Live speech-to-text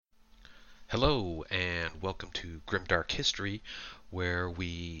Hello, and welcome to Grimdark History, where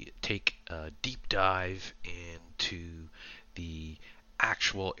we take a deep dive into the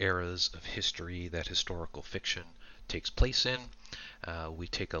actual eras of history that historical fiction takes place in. We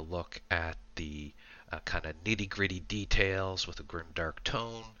take a look at the kind of nitty gritty details with a grimdark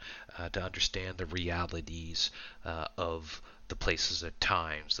tone to understand the realities of the places and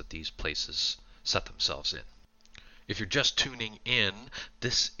times that these places set themselves in. If you're just tuning in,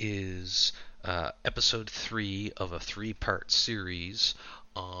 this is episode 3 of a 3-part series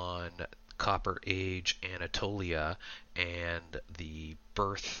on Copper Age Anatolia and the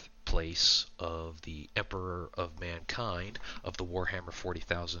birthplace of the Emperor of Mankind of the Warhammer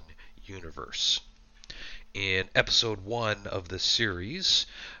 40,000 universe. In episode 1 of this series,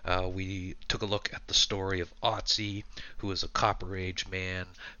 we took a look at the story of Otzi, who was a Copper Age man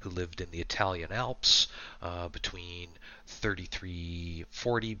who lived in the Italian Alps between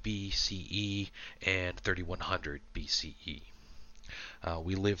 3340 BCE and 3100 BCE.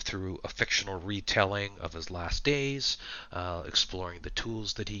 We lived through a fictional retelling of his last days, exploring the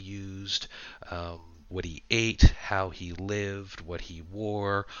tools that he used, what he ate, how he lived, what he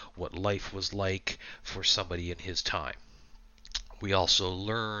wore, what life was like for somebody in his time. We also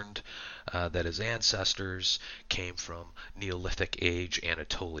learned that his ancestors came from Neolithic Age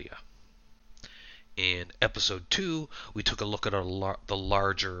Anatolia. In episode 2, we took a look at the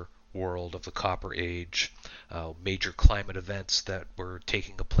larger world of the Copper Age, major climate events that were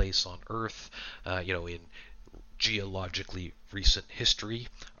taking place on Earth, in geologically recent history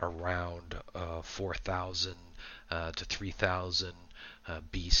around 4000 to 3000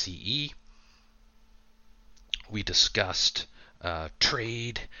 BCE. We discussed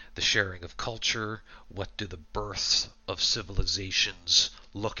trade, the sharing of culture, what do the births of civilizations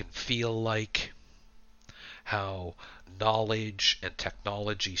look and feel like, how knowledge and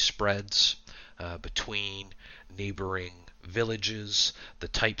technology spreads between neighboring villages, the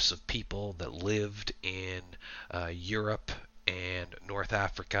types of people that lived in Europe and North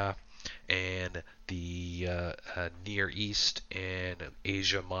Africa and the Near East and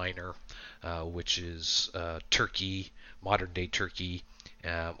Asia Minor, which is Turkey, modern day Turkey,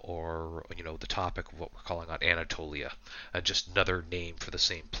 or the topic of what we're calling on Anatolia, just another name for the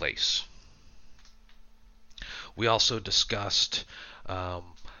same place. We also discussed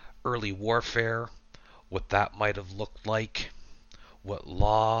early warfare, what that might have looked like, what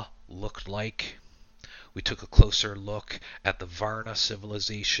law looked like. We took a closer look at the Varna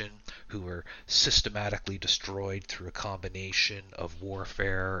civilization, who were systematically destroyed through a combination of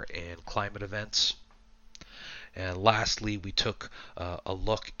warfare and climate events. And lastly, we took a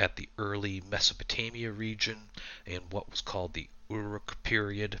look at the early Mesopotamia region and what was called the Uruk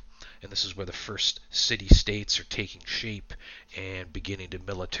period. And this is where the first city-states are taking shape and beginning to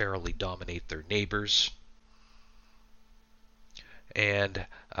militarily dominate their neighbors. And,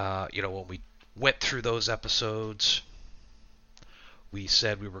 when we went through those episodes, we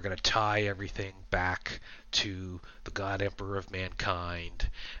said we were going to tie everything back to the God Emperor of Mankind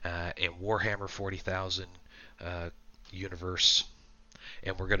and Warhammer 40,000 universe,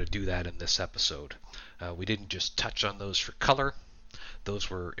 and we're going to do that in this episode. We didn't just touch on those for color. Those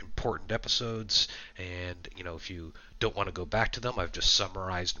were important episodes, and if you don't want to go back to them, I've just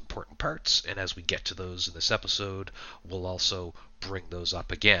summarized important parts, and as we get to those in this episode, we'll also bring those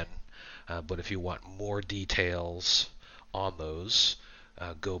up again. But if you want more details on those,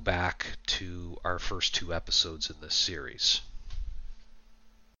 go back to our first 2 episodes in this series.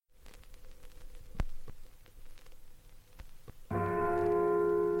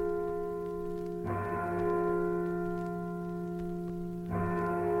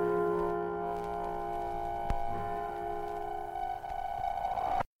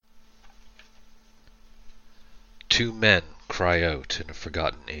 Two men cry out in a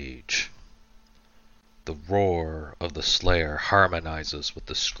forgotten age. The roar of the slayer harmonizes with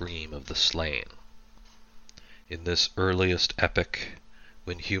the scream of the slain. In this earliest epic,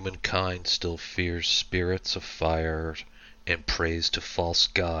 when humankind still fears spirits of fire and prays to false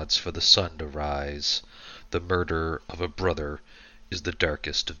gods for the sun to rise, the murder of a brother is the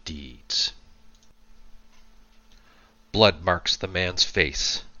darkest of deeds. Blood marks the man's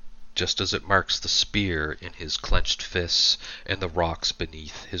face, just as it marks the spear in his clenched fists and the rocks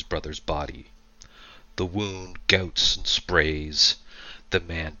beneath his brother's body. The wound gouts and sprays. The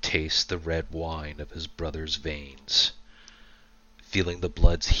man tastes the red wine of his brother's veins, feeling the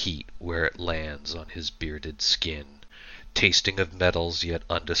blood's heat where it lands on his bearded skin, tasting of metals yet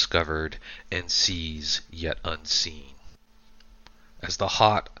undiscovered and seas yet unseen. As the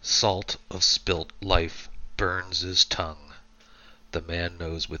hot salt of spilt life burns his tongue, the man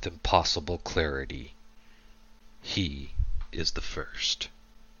knows with impossible clarity. He is the first.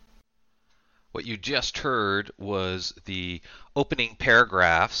 What you just heard was the opening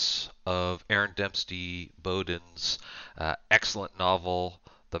paragraphs of Aaron Dempsey Bowden's excellent novel,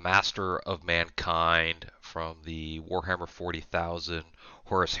 The Master of Mankind, from the Warhammer 40,000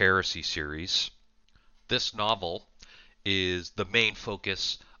 Horus Heresy series. This novel is the main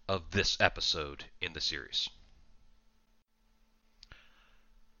focus of this episode in the series.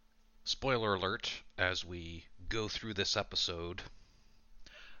 Spoiler alert, as we go through this episode,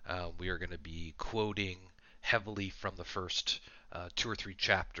 we are going to be quoting heavily from the first 2 or 3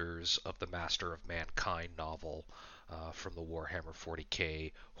 chapters of the Master of Mankind novel from the Warhammer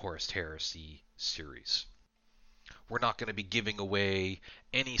 40k Horus Heresy series. We're not going to be giving away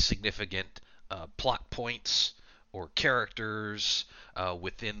any significant plot points or characters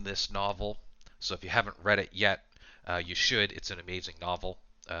within this novel. So if you haven't read it yet, you should. It's an amazing novel.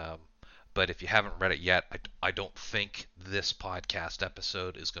 But if you haven't read it yet, I don't think this podcast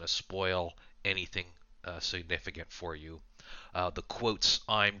episode is going to spoil anything significant for you. The quotes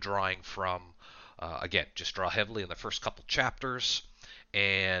I'm drawing from, again, just draw heavily in the first couple chapters,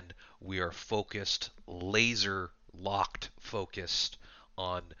 and we are focused, laser-locked focused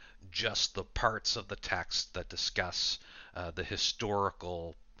on just the parts of the text that discuss the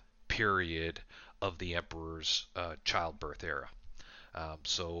historical period of the Emperor's childbirth era.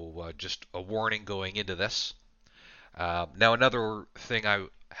 So just a warning going into this. Now another thing I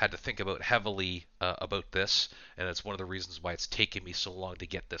had to think about heavily about this, and it's one of the reasons why it's taken me so long to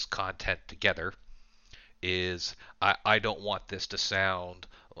get this content together, is I don't want this to sound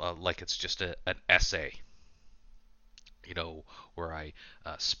like it's just an essay. You know, where I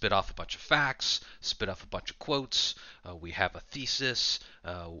spit off a bunch of facts, spit off a bunch of quotes, we have a thesis,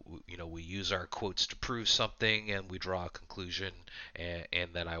 we use our quotes to prove something, and we draw a conclusion,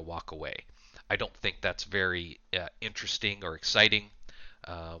 and then I walk away. I don't think that's very interesting or exciting.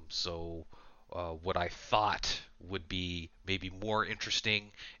 So what I thought would be maybe more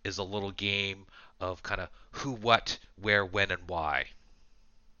interesting is a little game of kind of who, what, where, when, and why.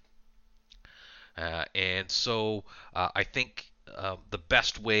 And so I think the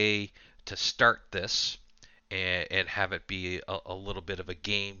best way to start this and have it be a little bit of a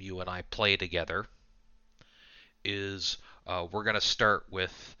game you and I play together is we're going to start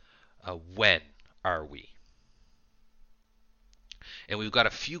with when are we? And we've got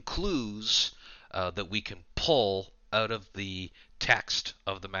a few clues that we can pull out of the text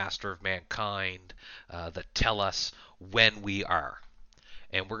of the Master of Mankind that tell us when we are.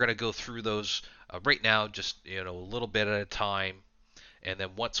 And we're going to go through those right now, just a little bit at a time. And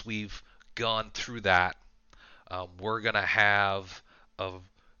then once we've gone through that, we're going to have a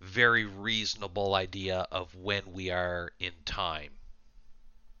very reasonable idea of when we are in time.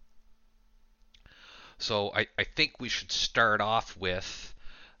 So I think we should start off with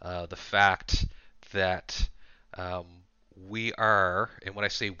the fact that we are, and when I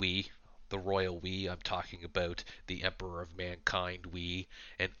say we, the royal we, I'm talking about the Emperor of Mankind we,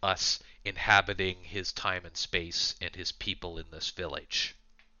 and us inhabiting his time and space and his people in this village.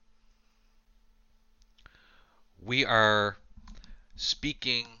 We are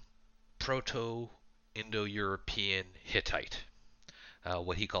speaking Proto-Indo-European Hittite,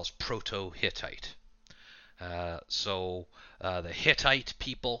 what he calls Proto-Hittite. So the Hittite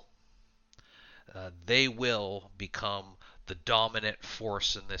people, they will become the dominant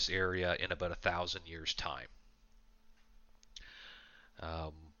force in this area in about 1,000 years' time.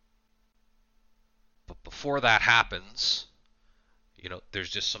 But before that happens, there's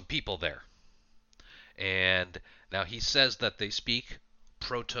just some people there. And now he says that they speak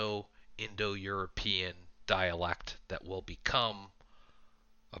Proto-Indo-European dialect that will become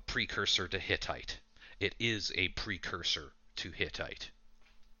a precursor to Hittite. It is a precursor to Hittite.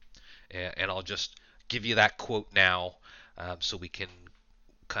 And I'll just give you that quote now so we can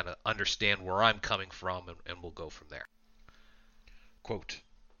kind of understand where I'm coming from, and we'll go from there. Quote,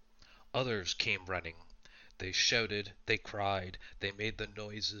 "Others came running. They shouted, they cried, they made the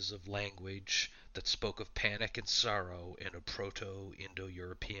noises of language that spoke of panic and sorrow in a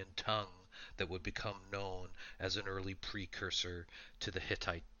Proto-Indo-European tongue that would become known as an early precursor to the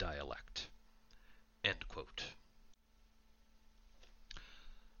Hittite dialect." End quote.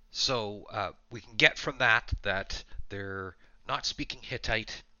 So we can get from that they're not speaking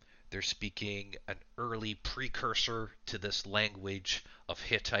Hittite, they're speaking an early precursor to this language of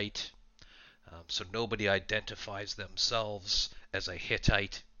Hittite. So nobody identifies themselves as a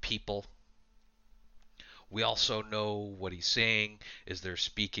Hittite people. We also know what he's saying is they're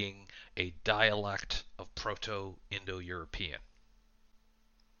speaking a dialect of Proto-Indo-European.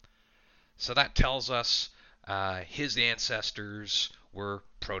 So that tells us his ancestors were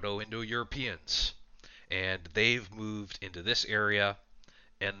Proto-Indo-Europeans, and they've moved into this area,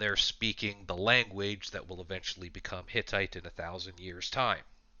 and they're speaking the language that will eventually become Hittite in 1,000 years' time.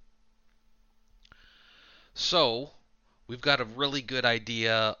 So we've got a really good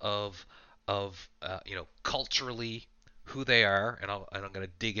idea of culturally who they are, and I'm going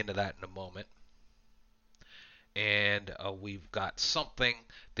to dig into that in a moment. And we've got something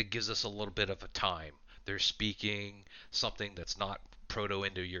that gives us a little bit of a time. They're speaking something that's not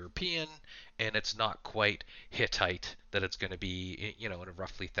Proto-Indo-European, and it's not quite Hittite that it's going to be, in a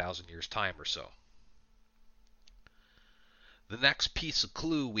roughly 1,000 years time or so. The next piece of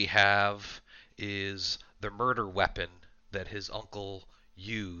clue we have is the murder weapon that his uncle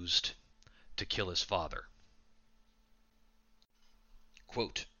used to kill his father.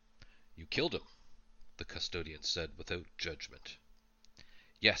 Quote, "You killed him," the custodian said without judgment.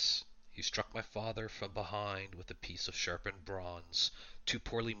 "Yes, he struck my father from behind with a piece of sharpened bronze, too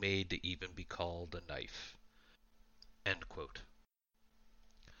poorly made to even be called a knife." End quote.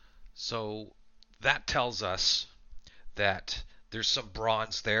 So that tells us that there's some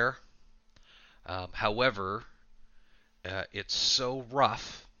bronze there. However, it's so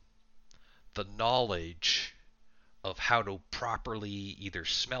rough, the knowledge of how to properly either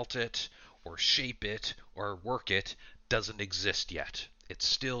smelt it or shape it or work it doesn't exist yet. It's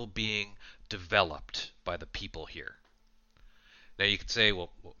still being developed by the people here. Now you could say,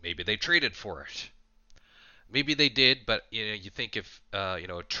 well, maybe they traded for it. Maybe they did, but you think if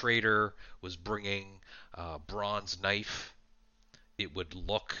a trader was bringing a bronze knife, it would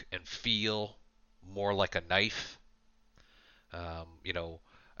look and feel more like a knife.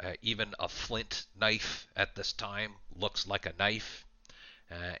 Even a flint knife at this time looks like a knife.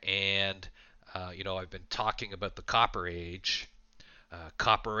 And I've been talking about the Copper Age.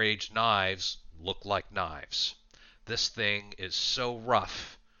 Copper Age knives look like knives. This thing is so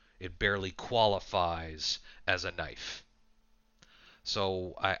rough, it barely qualifies as a knife.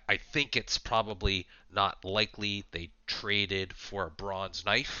 So I think it's probably not likely they traded for a bronze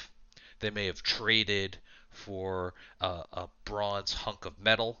knife. They may have traded for a bronze hunk of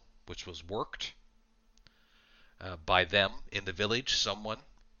metal, which was worked by them in the village, someone.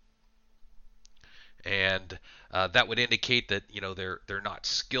 And that would indicate that they're not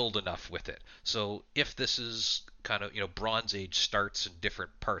skilled enough with it. So if this is kind of Bronze Age starts in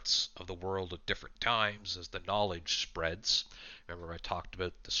different parts of the world at different times as the knowledge spreads. Remember I talked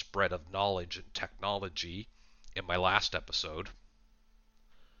about the spread of knowledge and technology in my last episode.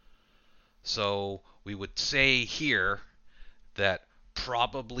 So we would say here that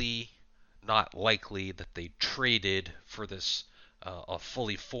probably not likely that they traded for this a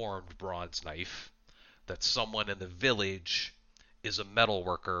fully formed bronze knife, that someone in the village is a metal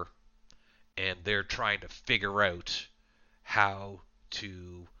worker and they're trying to figure out how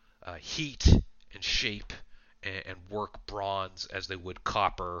to heat and shape and work bronze as they would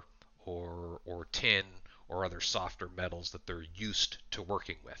copper or tin or other softer metals that they're used to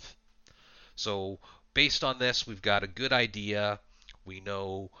working with. So based on this, we've got a good idea. We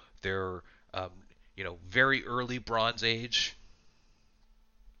know they're very early Bronze Age.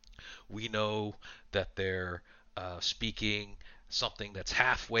 We know that they're speaking something that's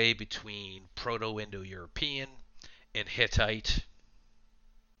halfway between Proto-Indo-European and Hittite.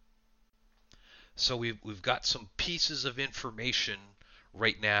 So we've got some pieces of information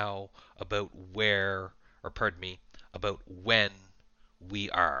right now about about when we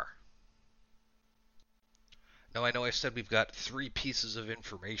are. Now I know I said we've got 3 pieces of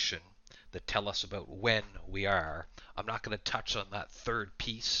information that tell us about when we are. I'm not going to touch on that third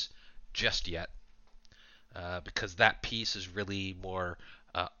piece just yet, because that piece is really more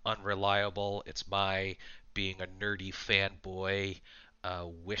unreliable. It's my being a nerdy fanboy,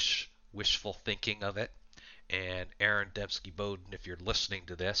 wishful thinking of it. And Aaron Dembski Bowden, if you're listening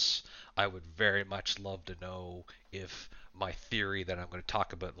to this, I would very much love to know if my theory that I'm going to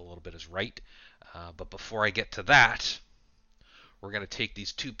talk about in a little bit is right. But before I get to that, we're going to take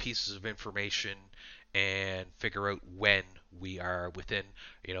these 2 pieces of information and figure out when we are within,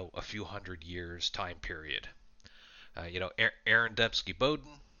 a few hundred years time period. Aaron Dembski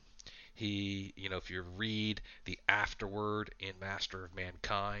Bowden, he, if you read the afterword in Master of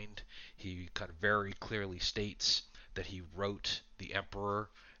Mankind, he kind of very clearly states that he wrote the Emperor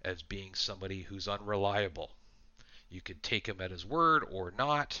as being somebody who's unreliable. You could take him at his word or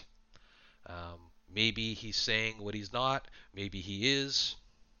not. Maybe he's saying what he's not. Maybe he is.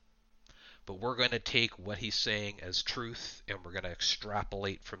 But we're going to take what he's saying as truth, and we're going to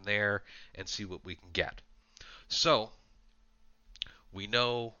extrapolate from there and see what we can get. So, we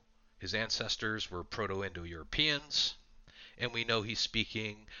know His ancestors were Proto-Indo-Europeans, and we know he's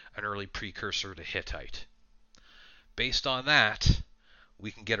speaking an early precursor to Hittite. Based on that, we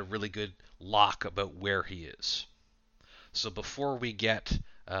can get a really good lock about where he is. So before we get,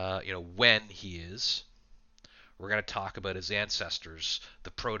 when he is, we're going to talk about his ancestors, the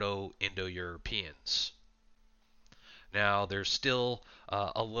Proto-Indo-Europeans. Now, there's still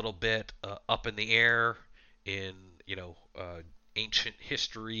a little bit up in the air in, ancient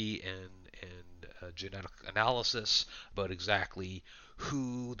history and genetic analysis about exactly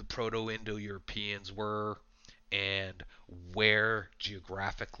who the Proto-Indo-Europeans were and where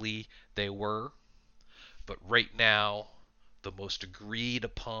geographically they were. But right now, the most agreed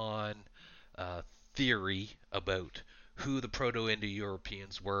upon theory about who the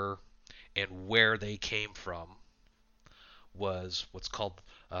Proto-Indo-Europeans were and where they came from was what's called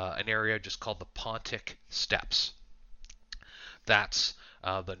an area just called the Pontic Steppes. That's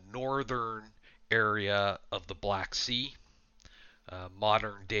the northern area of the Black Sea,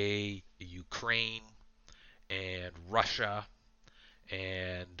 modern day Ukraine and Russia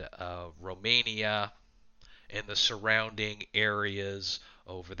and Romania and the surrounding areas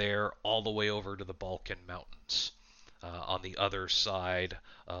over there, all the way over to the Balkan Mountains on the other side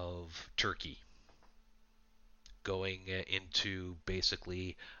of Turkey, going into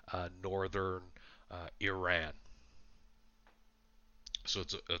basically northern Iran. So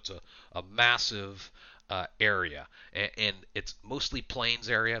it's a massive area, and it's mostly plains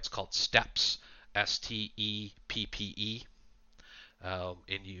area. It's called steppes, Steppe.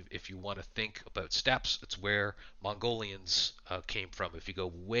 If you want to think about steppes, it's where Mongolians came from. If you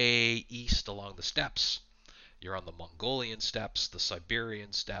go way east along the steppes, you're on the Mongolian steppes, the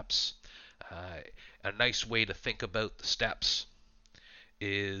Siberian steppes. A nice way to think about the steppes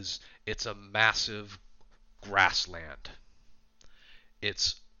is it's a massive grassland.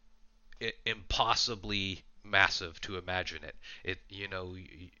 It's impossibly massive to imagine it.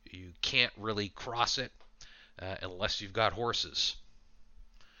 You can't really cross it unless you've got horses.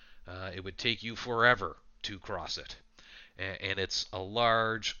 It would take you forever to cross it. And it's a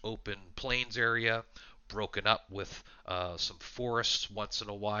large open plains area broken up with some forests once in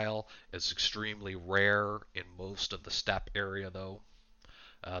a while. It's extremely rare in most of the steppe area, though.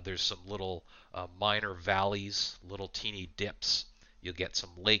 There's some little minor valleys, little teeny dips. You'll get some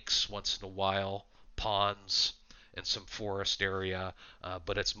lakes once in a while, ponds, and some forest area,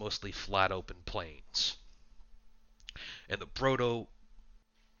 but it's mostly flat open plains. And the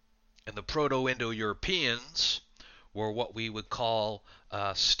Proto-Indo-Europeans were what we would call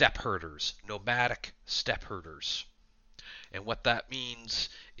steppe herders, nomadic steppe herders. And what that means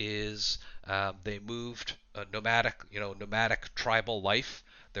is they moved nomadic tribal life.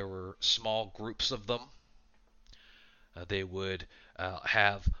 There were small groups of them. They would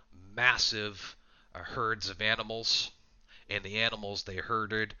have massive herds of animals, and the animals they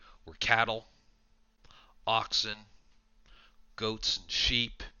herded were cattle, oxen, goats and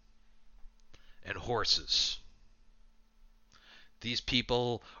sheep, and horses. These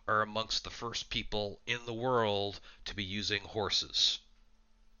people are amongst the first people in the world to be using horses.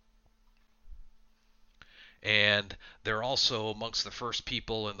 And they're also amongst the first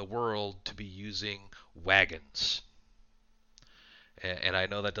people in the world to be using wagons. And I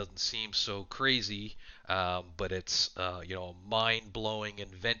know that doesn't seem so crazy, but it's a mind-blowing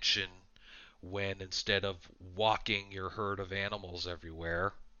invention when instead of walking your herd of animals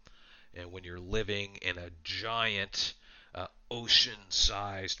everywhere, and when you're living in a giant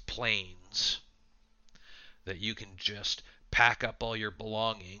ocean-sized plains, that you can just pack up all your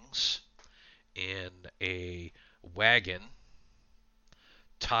belongings in a wagon,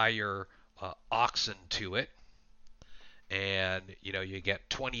 tie your oxen to it, and you get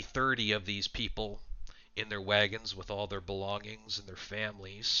 20, 30 of these people in their wagons with all their belongings and their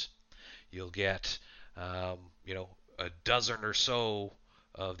families. You'll get a dozen or so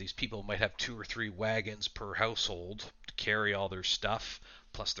of these people. Might have 2 or 3 wagons per household to carry all their stuff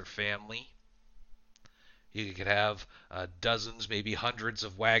plus their family. You could have dozens, maybe hundreds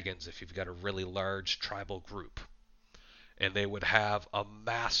of wagons if you've got a really large tribal group. And they would have a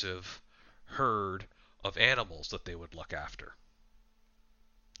massive herd of animals that they would look after.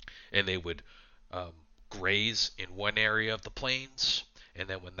 And they would graze in one area of the plains, and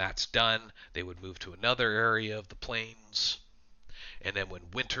then when that's done, they would move to another area of the plains. And then when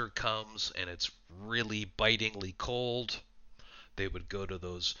winter comes and it's really bitingly cold, they would go to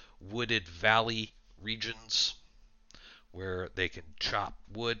those wooded valley regions where they can chop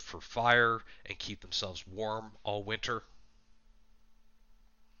wood for fire and keep themselves warm all winter.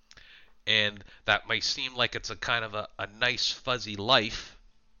 And that might seem like it's a kind of a nice fuzzy life,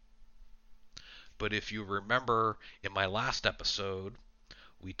 But if you remember in my last episode,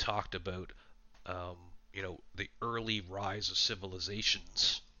 we talked about the early rise of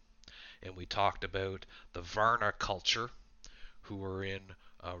civilizations, and we talked about the Varna culture, who were in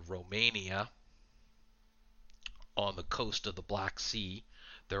Romania on the coast of the Black Sea.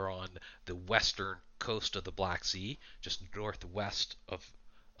 They're on the western coast of the Black Sea, just northwest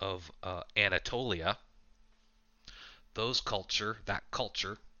of Anatolia. That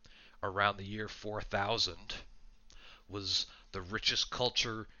culture, around the year 4000, was the richest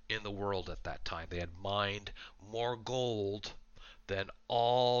culture in the world at that time. They had mined more gold than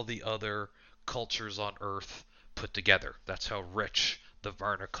all the other cultures on Earth put together. That's how rich the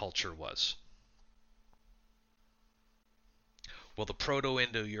Varna culture was. Well, the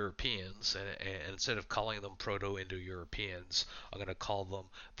Proto-Indo-Europeans, and instead of calling them Proto-Indo-Europeans, I'm going to call them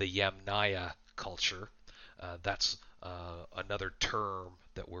the Yamnaya culture. That's another term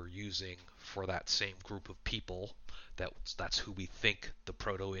that we're using for that same group of people. That's who we think the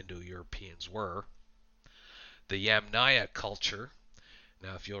Proto-Indo-Europeans were. The Yamnaya culture,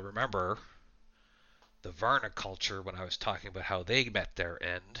 now if you'll remember, the Varna culture, when I was talking about how they met their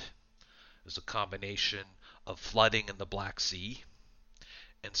end, is a combination of flooding in the Black Sea,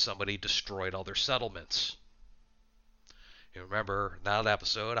 and somebody destroyed all their settlements. You remember, in that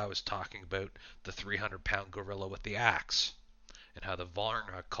episode, I was talking about the 300-pound gorilla with the axe, and how the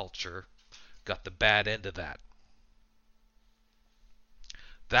Varna culture got the bad end of that.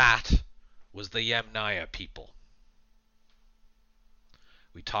 That was the Yamnaya people.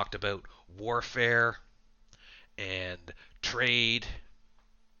 We talked about warfare and trade,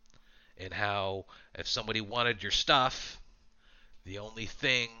 and how if somebody wanted your stuff, the only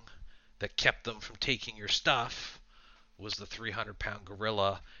thing that kept them from taking your stuff was the 300-pound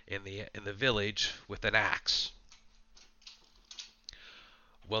gorilla in the village with an axe.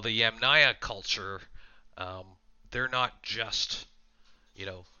 Well, the Yamnaya culture, they're not just,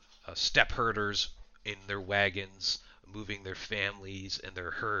 steppe herders in their wagons, moving their families and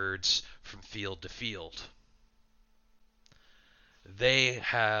their herds from field to field. They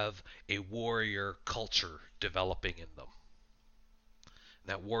have a warrior culture developing in them.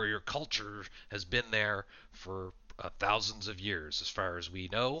 That warrior culture has been there for thousands of years, as far as we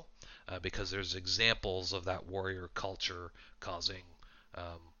know, because there's examples of that warrior culture causing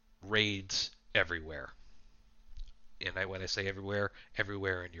raids everywhere. And when I say everywhere,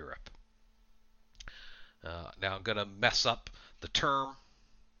 everywhere in Europe. Now I'm going to mess up the term.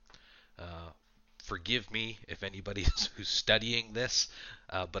 Forgive me if anybody who's studying this,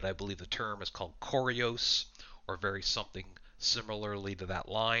 but I believe the term is called Kourios, or very something similarly to that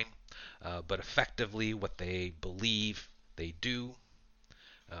line. But effectively, what they believe they do,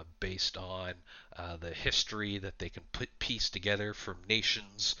 based on the history that they can piece together from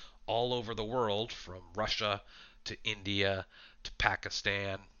nations all over the world, from Russia to India to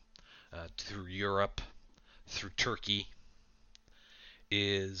Pakistan, through Europe, through Turkey,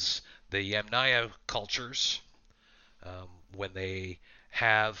 is the Yamnaya cultures, when they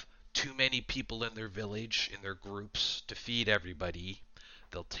have too many people in their village, in their groups, to feed everybody,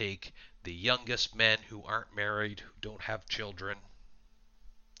 they'll take the youngest men who aren't married, who don't have children.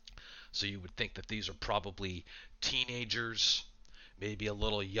 So you would think that these are probably teenagers, maybe a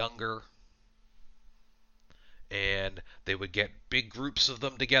little younger, and they would get big groups of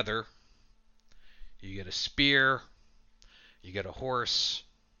them together. You get a spear, you get a horse.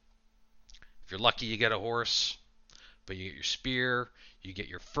 If you're lucky, you get a horse, but you get your spear, you get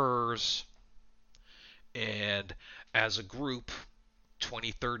your furs, and as a group,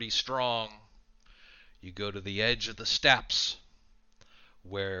 20, 30 strong, you go to the edge of the steppes,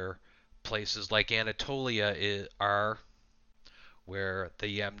 where places like Anatolia are, where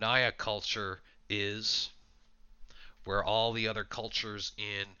the Yamnaya culture is, where all the other cultures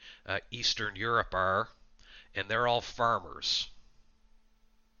in Eastern Europe are, and they're all farmers.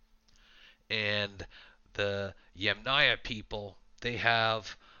 And the Yamnaya people, they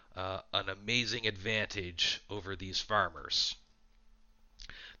have an amazing advantage over these farmers.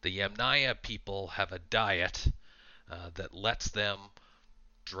 The Yamnaya people have a diet that lets them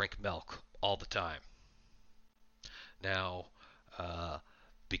drink milk all the time. Now,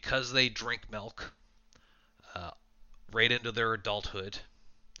 because they drink milk right into their adulthood,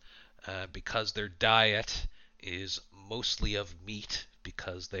 because their diet is mostly of meat,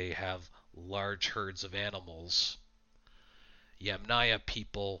 because they have large herds of animals, Yamnaya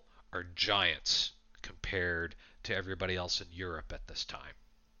people are giants compared to everybody else in Europe at this time.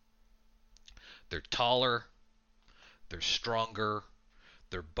 They're taller, they're stronger,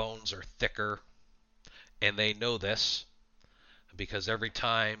 their bones are thicker, and they know this because every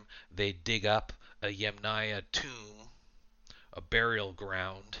time they dig up a Yamnaya tomb, a burial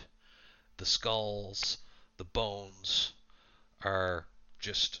ground, the skulls, the bones are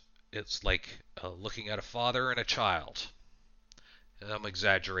just, it's like looking at a father and a child. And I'm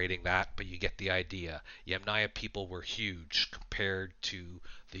exaggerating that, but you get the idea. Yamnaya people were huge compared to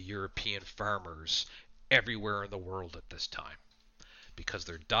the European farmers everywhere in the world at this time. Because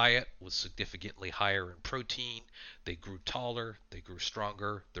their diet was significantly higher in protein, they grew taller, they grew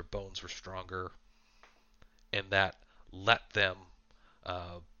stronger, their bones were stronger, and that let them,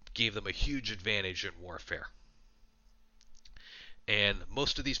 uh, gave them a huge advantage in warfare. And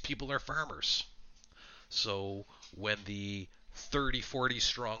most of these people are farmers. So when the 30, 40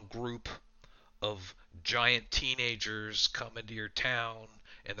 strong group of giant teenagers come into your town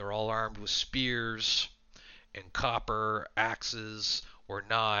and they're all armed with spears and copper axes or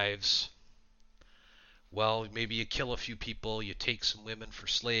knives, well, maybe you kill a few people, you take some women for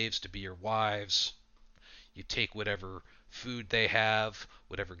slaves to be your wives, you take whatever food they have,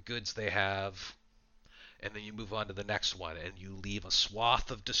 whatever goods they have, and then you move on to the next one, and you leave a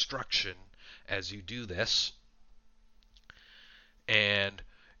swath of destruction as you do this. And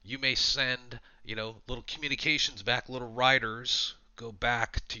you may send, little communications back, little riders go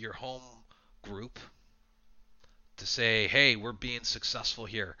back to your home group to say, hey, we're being successful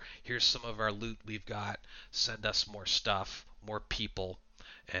here. Here's some of our loot we've got. Send us more stuff, more people.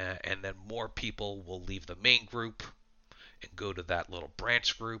 And then more people will leave the main group and go to that little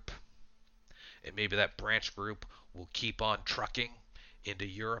branch group. And maybe that branch group will keep on trucking into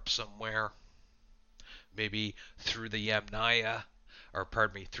Europe somewhere. Maybe through the Yamnaya, or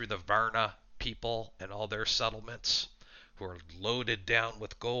pardon me, through the Varna people and all their settlements who are loaded down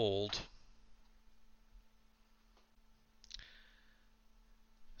with gold.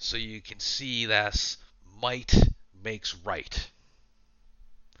 So you can see that might makes right.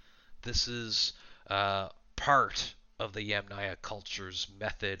 This is part of the Yamnaya culture's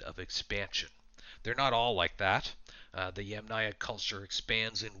method of expansion. They're not all like that. The Yamnaya culture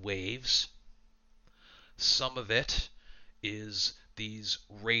expands in waves. Some of it is these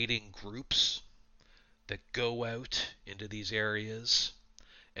raiding groups that go out into these areas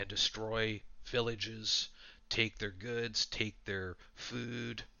and destroy villages, take their goods, take their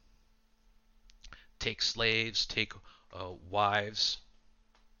food, take slaves, take wives.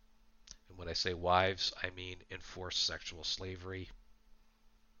 And when I say wives, I mean enforced sexual slavery.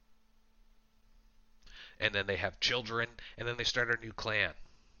 And then they have children, and then they start a new clan,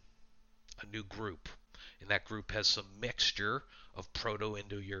 a new group. And that group has some mixture of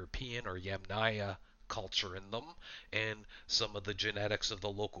Proto-Indo-European or Yamnaya culture in them, and some of the genetics of the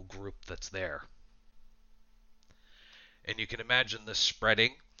local group that's there. And you can imagine this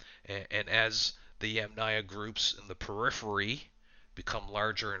spreading, and as the Yamnaya groups in the periphery become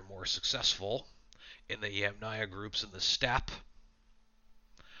larger and more successful, and the Yamnaya groups in the steppe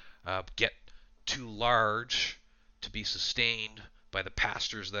get too large to be sustained by the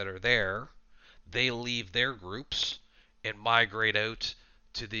pastures that are there, they leave their groups and migrate out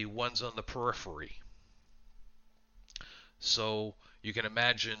to the ones on the periphery. So you can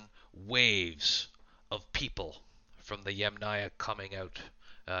imagine waves of people from the Yamnaya coming out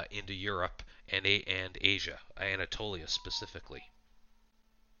into Europe and Asia, Anatolia specifically.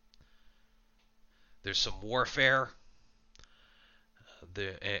 There's some warfare,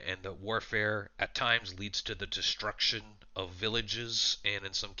 and the warfare at times leads to the destruction of villages and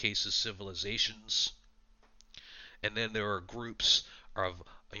in some cases civilizations. And then there are groups of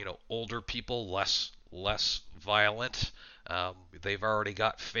older people, less violent. They've already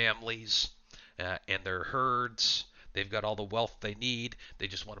got families and their herds. They've got all the wealth they need. They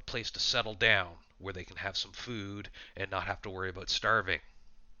just want a place to settle down where they can have some food and not have to worry about starving.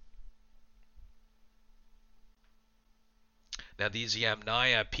 Now these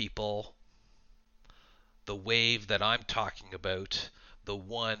Yamnaya people, the wave that I'm talking about, the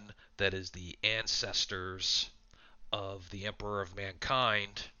one that is the ancestors of the Emperor of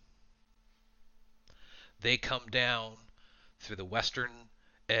Mankind, they come down through the western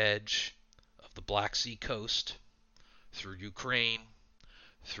edge of the Black Sea coast, through Ukraine,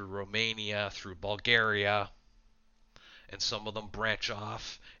 through Romania, through Bulgaria, and some of them branch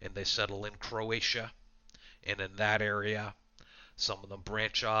off and they settle in Croatia and in that area. Some of them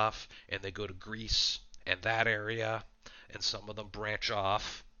branch off and they go to Greece and that area, and some of them branch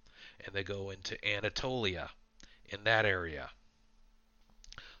off and they go into Anatolia in that area.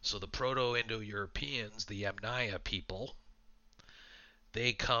 So the Proto-Indo-Europeans, the Yamnaya people,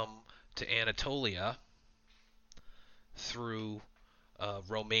 they come to Anatolia through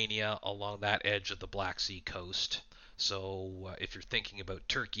Romania along that edge of the Black Sea coast. So if you're thinking about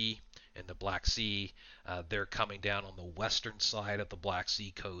Turkey, in the Black Sea. They're coming down on the western side of the Black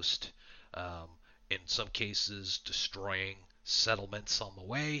Sea coast, um, in some cases destroying settlements on the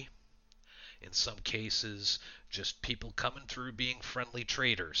way. In some cases, just people coming through being friendly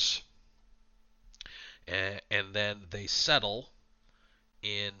traders. And then they settle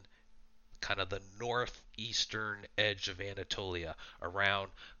in kind of the northeastern edge of Anatolia, around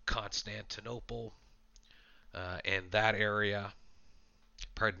Constantinople and that area,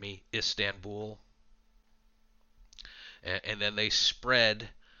 Istanbul. And then they spread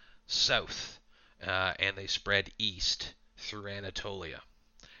south and they spread east through Anatolia.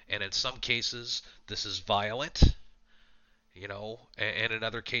 And in some cases, this is violent, and in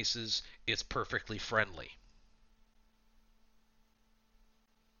other cases, it's perfectly friendly.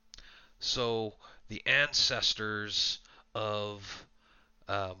 So the ancestors of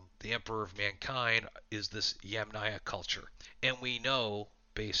the Emperor of Mankind is this Yamnaya culture. And we know,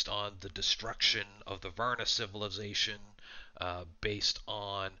 based on the destruction of the Varna civilization, based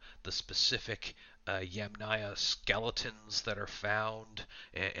on the specific Yamnaya skeletons that are found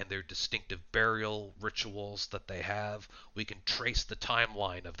and their distinctive burial rituals that they have, we can trace the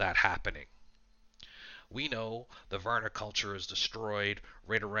timeline of that happening. We know the Varna culture is destroyed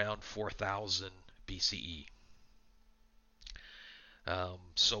right around 4000 BCE.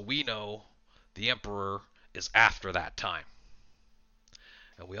 So we know the emperor is after that time.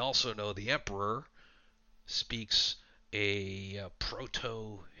 And we also know the emperor speaks a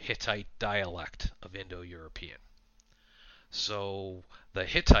Proto-Hittite dialect of Indo-European. So the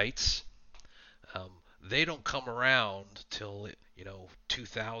Hittites, they don't come around till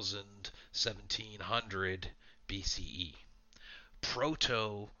 2000, 1700 BCE.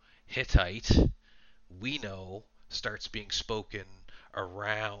 Proto-Hittite, we know, starts being spoken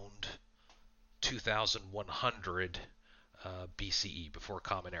around 2100 BCE, before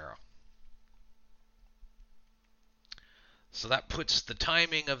Common Era. So that puts the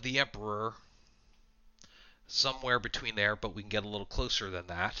timing of the emperor somewhere between there, but we can get a little closer than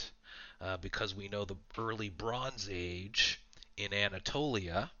that because we know the early Bronze Age in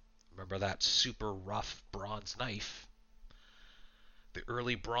Anatolia. Remember that super rough bronze knife? The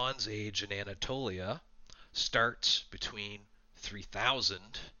early Bronze Age in Anatolia starts between 3000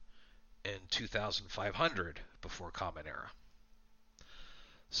 and 2500 before Common Era.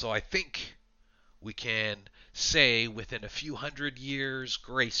 So I think we can say within a few hundred years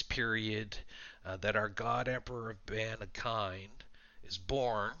grace period that our God Emperor of Mankind is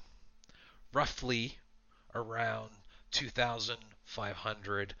born roughly around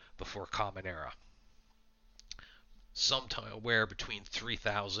 2500 before Common Era. Sometime where between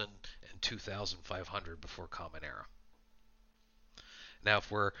 3000 and 2500 before Common Era. Now,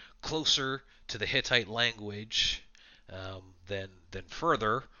 if we're closer to the Hittite language, then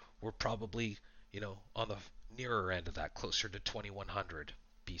further, we're probably on the nearer end of that, closer to 2100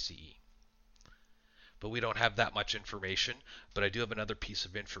 BCE. But we don't have that much information. But I do have another piece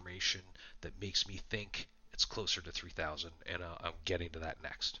of information that makes me think it's closer to 3000, and I'm getting to that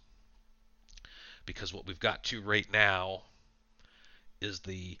next. Because what we've got to right now is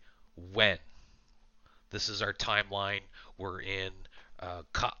the when. This is our timeline. We're in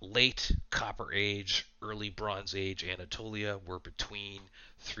late Copper Age, early Bronze Age Anatolia. We're between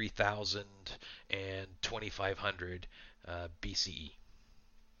 3000 and 2500 BCE.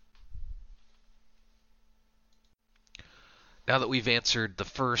 Now that we've answered the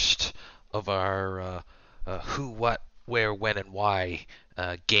first of our who, what, where, when, and why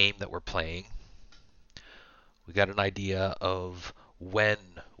game that we're playing, we got an idea of when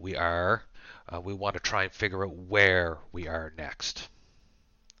we are. We want to try and figure out where we are next.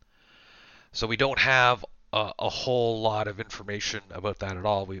 So we don't have a whole lot of information about that at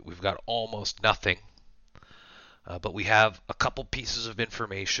all. We've got almost nothing. But we have a couple pieces of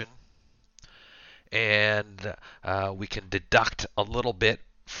information. And we can deduct a little bit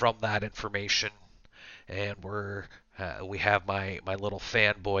from that information. And we have my little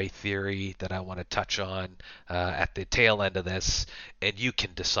fanboy theory that I want to touch on at the tail end of this. And you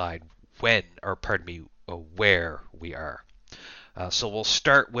can decide where we are. So we'll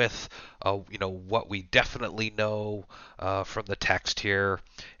start with, what we definitely know from the text here,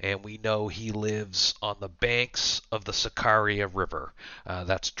 and we know he lives on the banks of the Sakarya River.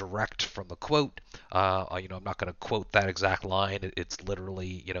 That's direct from the quote. I'm not going to quote that exact line. It's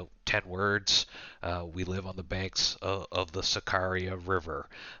literally, 10 words. We live on the banks of the Sakarya River.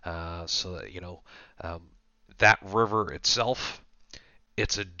 That river itself,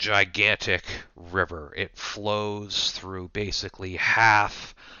 it's a gigantic river. It flows through basically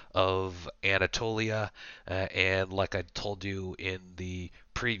half of Anatolia, and like I told you in the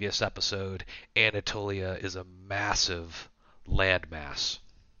previous episode, Anatolia is a massive landmass.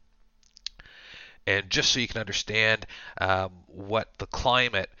 And just so you can understand what the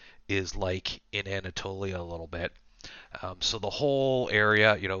climate is like in Anatolia a little bit. So the whole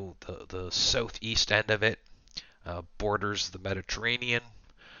area, the southeast end of it borders the Mediterranean.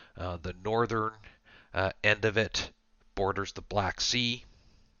 The northern end of it borders the Black Sea.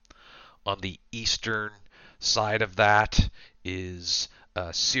 On the eastern side of that is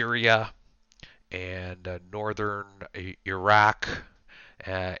Syria and northern Iraq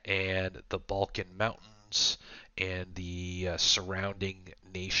and the Balkan Mountains and the surrounding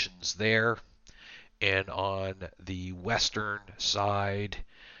nations there. And on the western side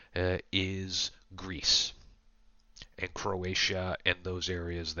is Greece and Croatia and those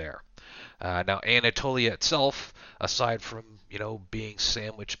areas there. Now, Anatolia itself, aside from being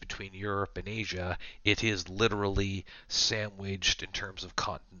sandwiched between Europe and Asia, it is literally sandwiched in terms of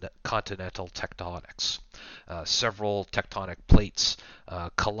continental tectonics. Several tectonic plates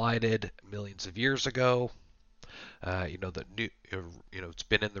collided millions of years ago. It's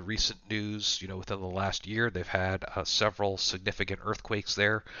been in the recent news. Within the last year, they've had several significant earthquakes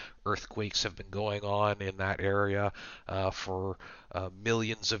there. Earthquakes have been going on in that area for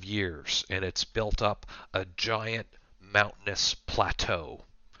millions of years, and it's built up a giant mountainous plateau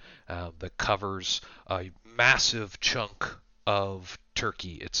that covers a massive chunk of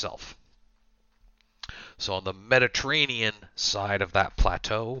Turkey itself. So on the Mediterranean side of that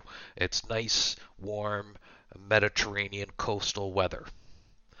plateau, it's nice, warm, Mediterranean coastal weather.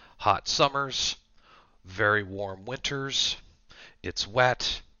 Hot summers, very warm winters. It's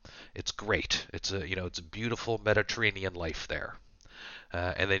wet. It's great. It's a beautiful Mediterranean life there.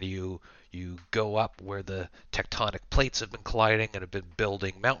 And then you go up where the tectonic plates have been colliding and have been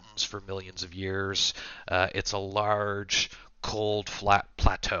building mountains for millions of years. It's a large, cold, flat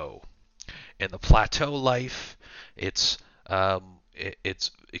plateau. In the plateau life, it's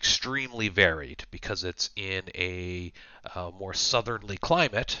extremely varied because it's in a more southerly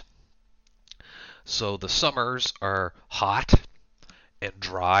climate. So the summers are hot and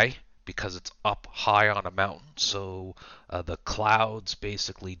dry because it's up high on a mountain. So the clouds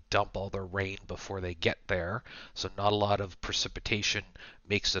basically dump all their rain before they get there. So not a lot of precipitation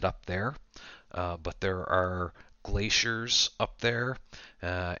makes it up there. But there are glaciers up there,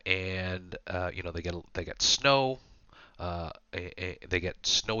 and they get snow. They get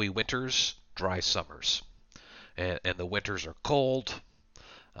snowy winters, dry summers, and the winters are cold.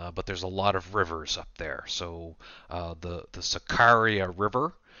 But there's a lot of rivers up there. So the Sakarya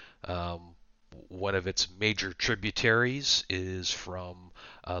River, one of its major tributaries is from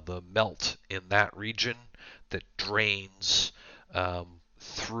the melt in that region that drains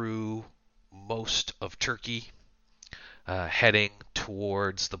through most of Turkey, heading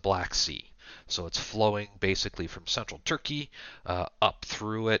towards the Black Sea. So it's flowing basically from central Turkey up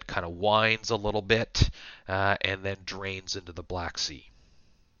through it, kind of winds a little bit, and then drains into the Black Sea.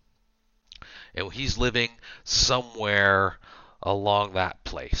 And he's living somewhere along that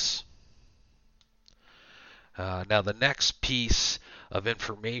place. Now the next piece of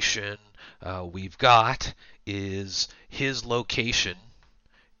information we've got is his location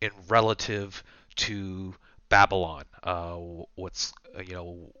in relative to Babylon, what's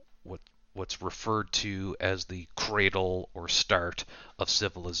referred to as the cradle or start of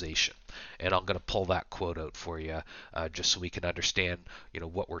civilization. And I'm going to pull that quote out for you just so we can understand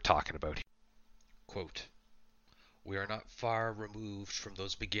what we're talking about here. Quote, "We are not far removed from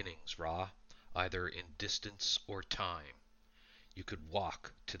those beginnings, Ra, either in distance or time. You could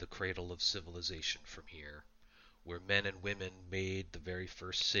walk to the cradle of civilization from here, where men and women made the very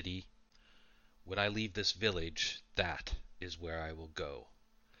first city. When I leave this village, that is where I will go.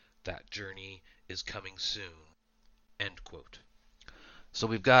 That journey is coming soon." End quote. So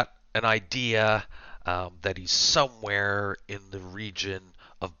we've got an idea that he's somewhere in the region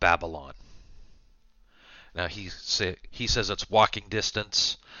of Babylon. Now he says it's walking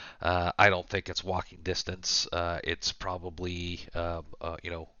distance. I don't think it's walking distance. It's probably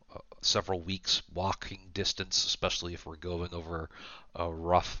several weeks walking distance, especially if we're going over a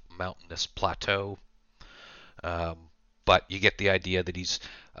rough mountainous plateau. But you get the idea that he's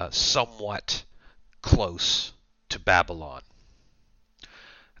somewhat close to Babylon.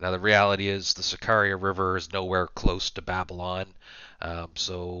 Now the reality is the Sakarya River is nowhere close to Babylon.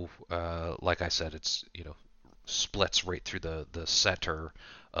 So like I said, it's splits right through the center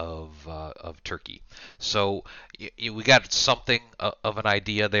of Turkey. So we got something of an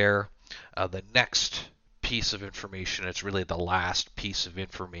idea there. The next piece of information, it's really the last piece of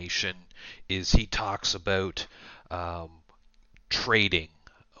information, is he talks about trading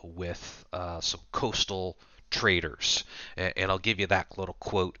with some coastal traders. And I'll give you that little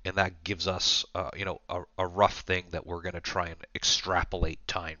quote, and that gives us, a rough thing that we're going to try and extrapolate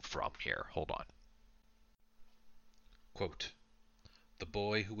time from here. Hold on. Quote, "The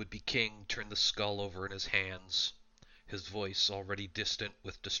boy who would be king turned the skull over in his hands, his voice already distant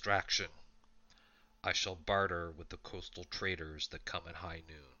with distraction. I shall barter with the coastal traders that come at high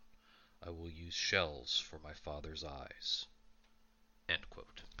noon. I will use shells for my father's eyes." End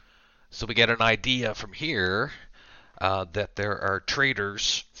quote. So we get an idea from here that there are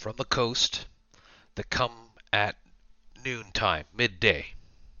traders from the coast that come at noontime, midday.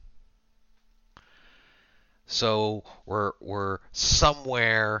 So we're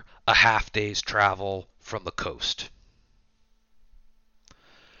somewhere a half day's travel from the coast.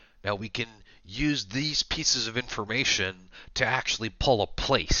 Now we can use these pieces of information to actually pull a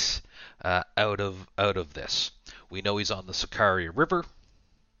place out of this. We know he's on the Sakarya River.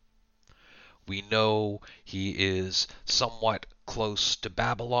 We know he is somewhat close to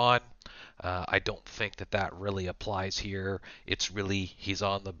Babylon. I don't think that really applies here. It's really he's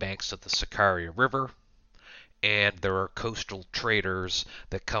on the banks of the Sakarya River, and there are coastal traders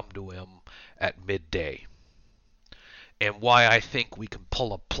that come to him at midday. And why I think we can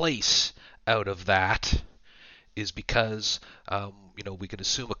pull a place out of that is because, we can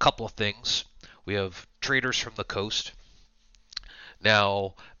assume a couple of things. We have traders from the coast.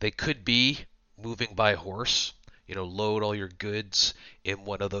 Now, they could be moving by horse. Load all your goods in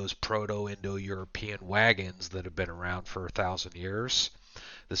one of those Proto-Indo-European wagons that have been around for 1,000 years.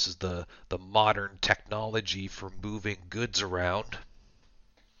 This is the modern technology for moving goods around.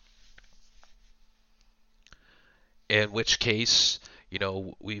 In which case,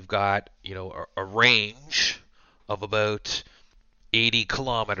 we've got, a range of about 80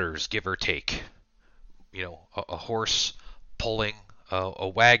 kilometers, give or take. A horse pulling a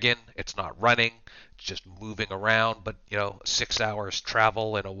wagon. It's not running, it's just moving around. But 6 hours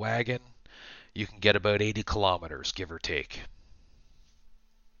travel in a wagon, you can get about 80 kilometers, give or take.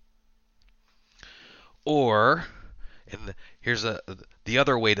 Or, and here's the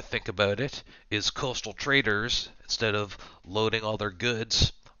other way to think about it, is coastal traders, instead of loading all their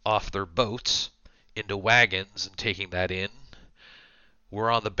goods off their boats into wagons and taking that in, we're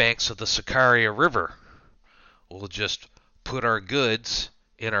on the banks of the Sakarya River. We'll just put our goods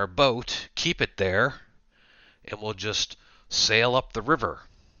in our boat, keep it there, and we'll just sail up the river.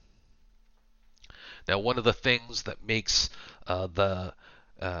 Now, one of the things that makes the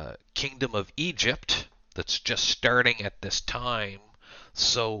Kingdom of Egypt, that's just starting at this time,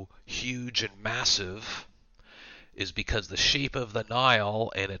 so huge and massive, is because the shape of the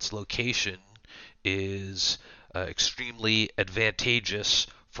Nile and its location is extremely advantageous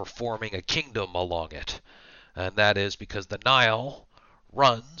for forming a kingdom along it. And that is because the Nile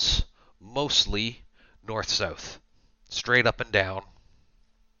runs mostly north-south, straight up and down.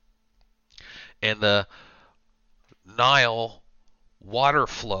 And the Nile water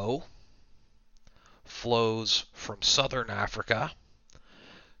flows from southern Africa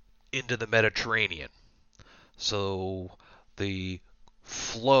into the Mediterranean. So the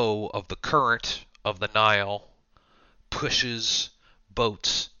flow of the current of the Nile pushes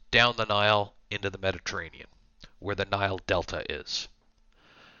boats down the Nile into the Mediterranean, where the Nile Delta is.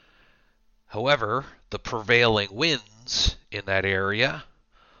 However, the prevailing winds in that area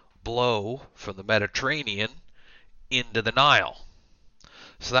blow from the Mediterranean into the Nile.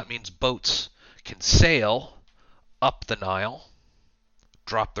 So that means boats can sail up the Nile,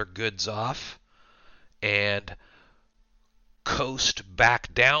 drop their goods off, and coast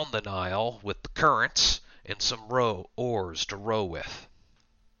back down the Nile with the currents and some oars to row with.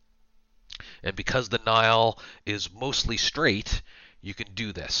 And because the Nile is mostly straight, you can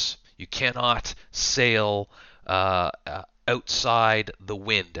do this. You cannot sail outside the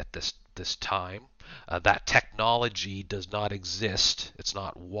wind at this time. That technology does not exist. It's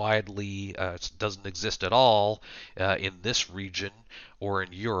not widely, it doesn't exist at all in this region or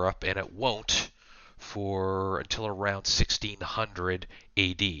in Europe, and it won't until around 1600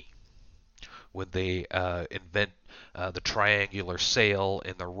 AD, when they invent the triangular sail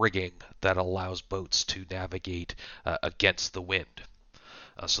and the rigging that allows boats to navigate against the wind.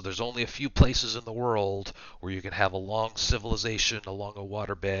 So there's only a few places in the world where you can have a long civilization along a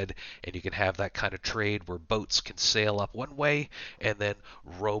waterbed, and you can have that kind of trade where boats can sail up one way and then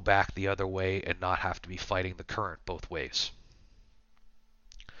row back the other way and not have to be fighting the current both ways.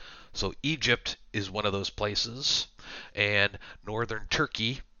 So Egypt is one of those places, and northern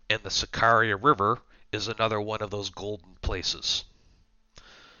Turkey and the Sakarya River is another one of those golden places.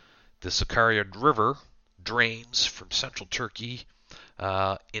 The Sakarya River drains from central Turkey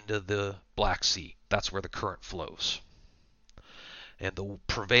into the Black Sea. That's where the current flows. And the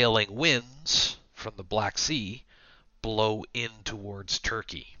prevailing winds from the Black Sea blow in towards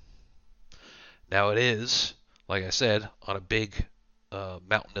Turkey. Now it is, like I said, on a big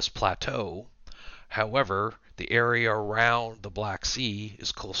mountainous plateau. However, the area around the Black Sea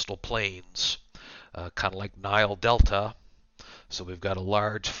is coastal plains, kind of like Nile Delta. So we've got a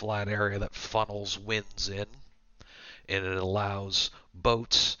large flat area that funnels winds in, and it allows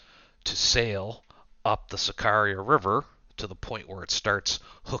boats to sail up the Sakarya River to the point where it starts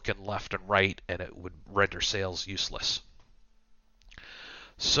hooking left and right, and it would render sails useless.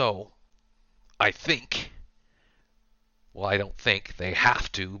 So I think, well, I don't think, they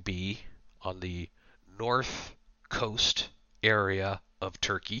have to be on the north coast area of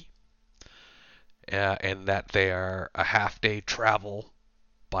Turkey, and that they are a half-day travel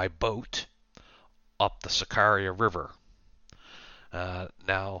by boat up the Sakarya River.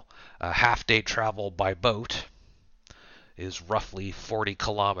 Now, a half-day travel by boat is roughly 40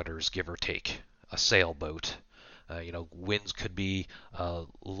 kilometers, give or take, a sailboat. Winds could be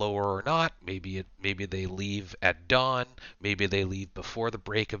lower or not. Maybe they leave at dawn. Maybe they leave before the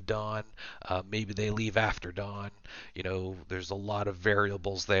break of dawn. Maybe they leave after dawn. There's a lot of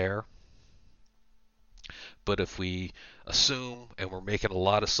variables there. But if we assume, and we're making a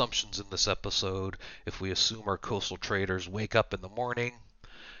lot of assumptions in this episode, if we assume our coastal traders wake up in the morning,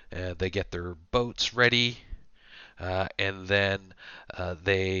 they get their boats ready, and then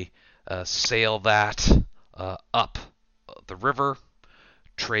they sail that up the river,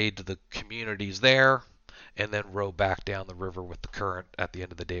 trade to the communities there, and then row back down the river with the current at the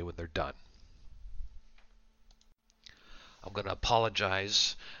end of the day when they're done. I'm going to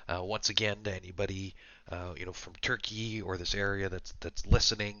apologize once again to anybody from Turkey or this area that's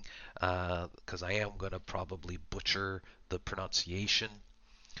listening, because I am going to probably butcher the pronunciation.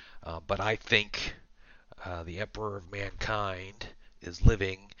 But I think the Emperor of Mankind is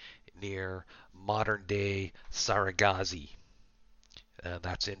living near modern-day Sarıgazi.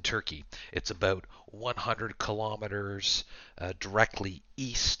 That's in Turkey. It's about 100 kilometers directly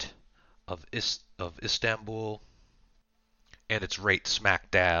east of Istanbul, and it's right smack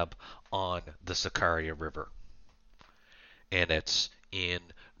dab on the Sakarya River. And it's in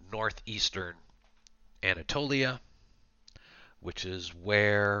northeastern Anatolia, which is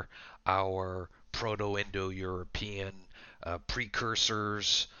where our Proto-Indo-European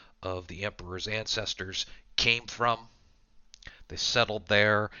precursors of the emperor's ancestors came from. They settled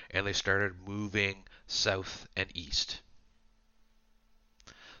there and they started moving south and east.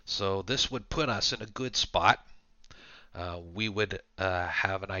 So this would put us in a good spot. We would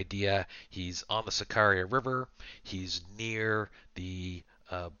have an idea. He's on the Sakarya River. He's near the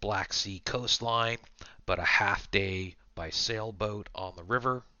Black Sea coastline, but a half day by sailboat on the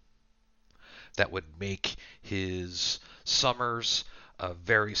river. That would make his summers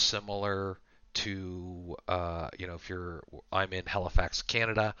very similar to, if I'm in Halifax,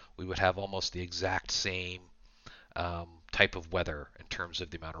 Canada, we would have almost the exact same type of weather in terms of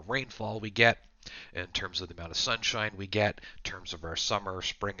the amount of rainfall we get, in terms of the amount of sunshine we get, in terms of our summer,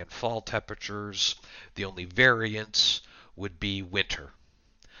 spring, and fall temperatures. The only variance would be winter.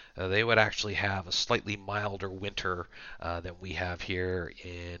 They would actually have a slightly milder winter than we have here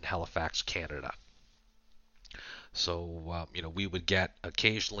in Halifax, Canada. So, we would get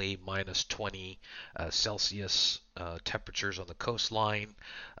occasionally minus 20 Celsius temperatures on the coastline.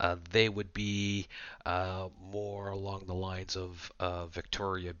 They would be more along the lines of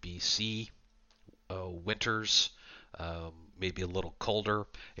Victoria, BC winters, maybe a little colder.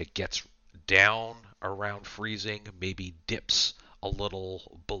 It gets down around freezing, maybe dips a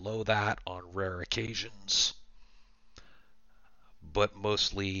little below that on rare occasions, but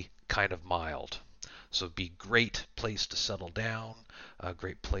mostly kind of mild. So it'd be a great place to settle down, a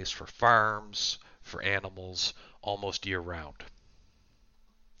great place for farms, for animals, almost year round.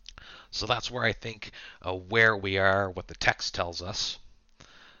 So that's where I think where we are, what the text tells us.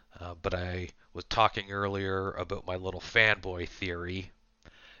 But I was talking earlier about my little fanboy theory,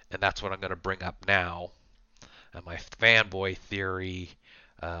 and that's what I'm going to bring up now. And my fanboy theory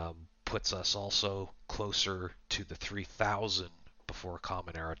puts us also closer to the 3000 before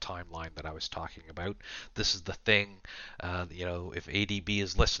Common Era timeline that I was talking about. This is the thing, if ADB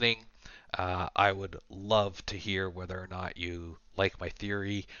is listening, I would love to hear whether or not you like my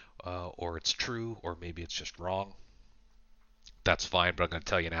theory, or it's true, or maybe it's just wrong. That's fine, but I'm going to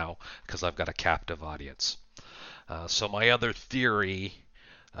tell you now because I've got a captive audience. So my other theory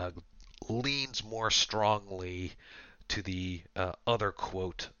leans more strongly to the other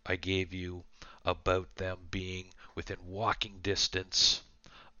quote I gave you about them being within walking distance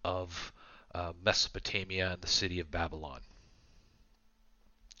of Mesopotamia and the city of Babylon.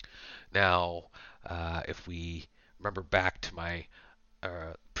 Now, if we remember back to my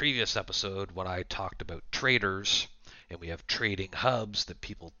previous episode when I talked about traders, and we have trading hubs that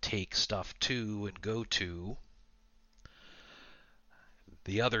people take stuff to and go to,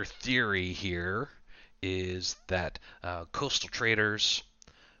 the other theory here is that coastal traders,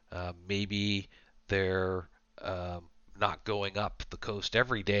 maybe they're not going up the coast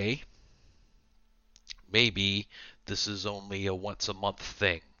every day. Maybe this is only a once a month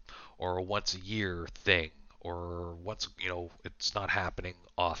thing, or a once a year thing, or once, it's not happening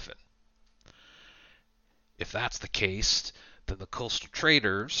often. If that's the case, then the coastal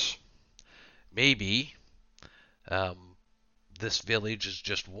traders, maybe this village is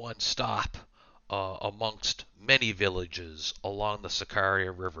just one stop amongst many villages along the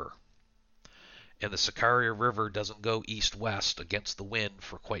Sakarya River. And the Sakarya River doesn't go east-west against the wind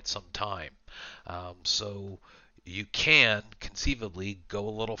for quite some time. So you can conceivably go a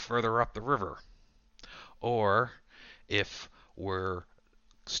little further up the river. Or if we're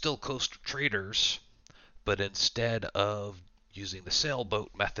still coastal traders, but instead of using the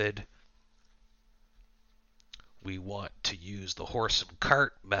sailboat method, we want to use the horse and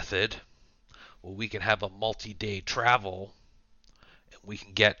cart method, well, we can have a multi-day travel, and we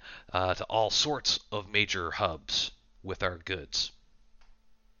can get to all sorts of major hubs with our goods.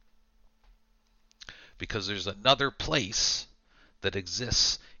 Because there's another place that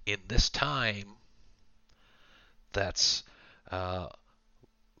exists in this time that's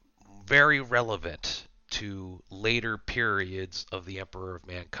very relevant to later periods of the Emperor of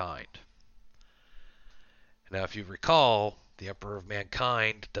Mankind. Now, if you recall, the Emperor of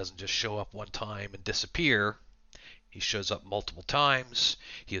Mankind doesn't just show up one time and disappear. He shows up multiple times.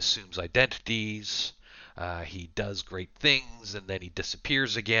 He assumes identities. He does great things, and then he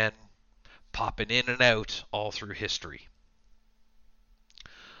disappears again, popping in and out all through history.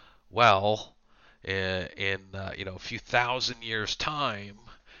 Well, in a few thousand years' time,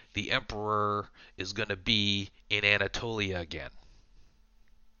 the Emperor is going to be in Anatolia again.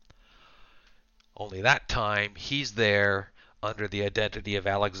 Only that time, he's there under the identity of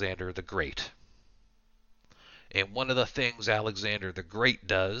Alexander the Great. And one of the things Alexander the Great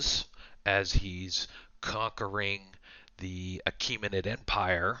does as he's conquering the Achaemenid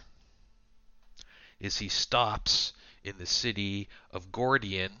Empire is he stops in the city of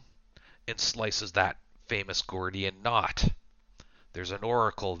Gordian and slices that famous Gordian knot. There's an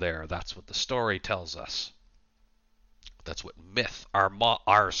oracle there. That's what the story tells us. That's what myth,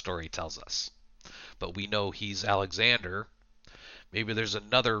 our story tells us. But we know he's Alexander. Maybe there's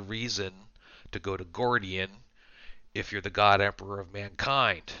another reason to go to Gordian if you're the God Emperor of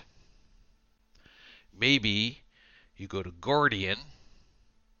Mankind. Maybe you go to Gordian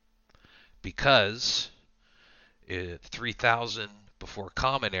because 3000 before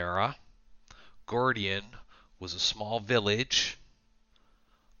Common Era, Gordian was a small village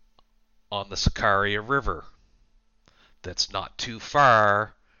on the Sakarya River that's not too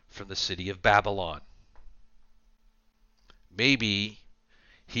far from the city of Babylon. Maybe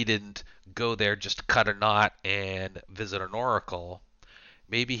he didn't go there just to cut a knot and visit an oracle.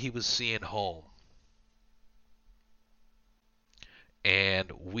 Maybe he was seeing home. And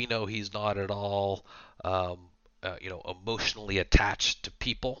we know he's not at all, emotionally attached to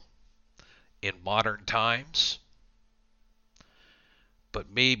people in modern times. But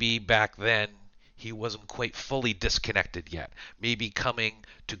maybe back then he wasn't quite fully disconnected yet. Maybe coming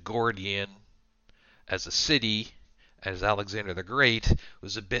to Gordian as a city, as Alexander the Great,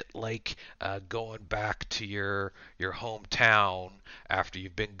 was a bit like going back to your hometown after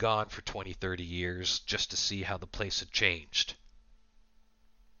you've been gone for 20, 30 years just to see how the place had changed.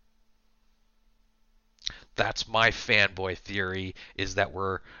 That's my fanboy theory, is that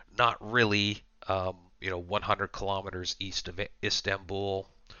we're not really 100 kilometers east of Istanbul.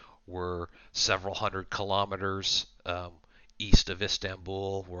 We're several hundred kilometers east of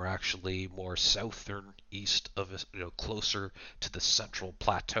Istanbul. We're actually more southern east of, closer to the central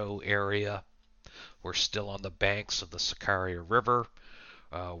plateau area. We're still on the banks of the Sakarya River.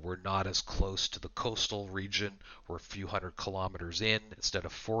 We're not as close to the coastal region. We're a few hundred kilometers in instead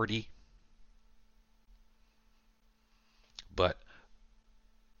of 40. But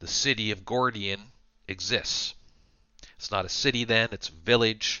the city of Gordian exists. It's not a city then, it's a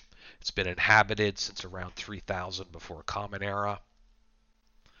village. It's been inhabited since around 3000 before Common Era.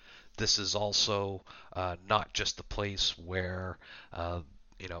 This is also not just the place where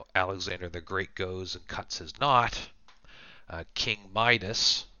Alexander the Great goes and cuts his knot. King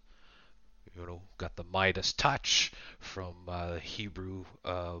Midas, got the Midas touch from the Hebrew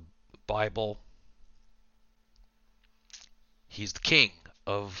Bible. He's the king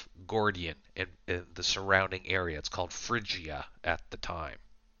of Gordian and the surrounding area. It's called Phrygia at the time.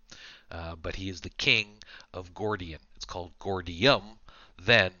 But he is the king of Gordian. It's called Gordium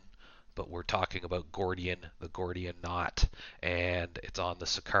then, but we're talking about Gordian, the Gordian knot, and it's on the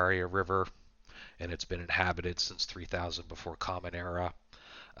Sakarya River, and it's been inhabited since 3000 before Common Era.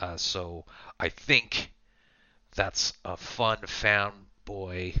 So I think that's a fun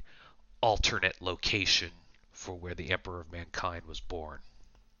fanboy alternate location for where the Emperor of Mankind was born.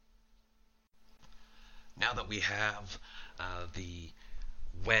 Now that we have the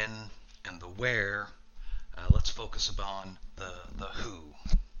when and the where, let's focus upon the who.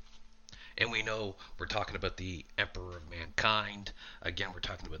 And we know we're talking about the Emperor of Mankind. Again, we're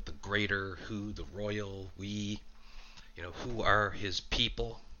talking about the greater who, the royal we. Who are his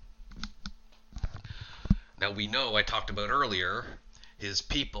people? Now we know, I talked about earlier, his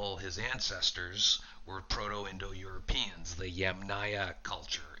people, his ancestors, were Proto-Indo-Europeans. The Yamnaya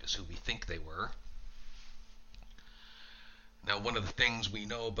culture is who we think they were. Now, one of the things we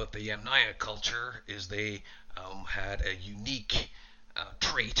know about the Yamnaya culture is they had a unique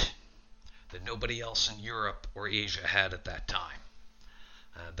trait that nobody else in Europe or Asia had at that time.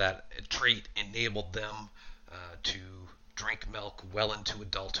 That trait enabled them to drink milk well into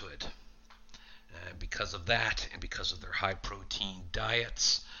adulthood. Because of that, and because of their high-protein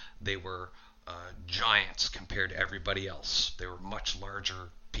diets, they were giants compared to everybody else. They were much larger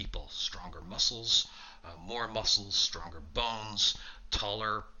people, stronger muscles, more muscles, stronger bones,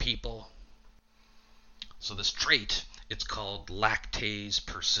 taller people. So this trait, it's called lactase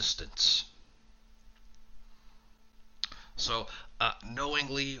persistence. So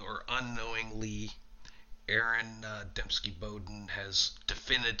knowingly or unknowingly, Aaron Dembski-Bowden has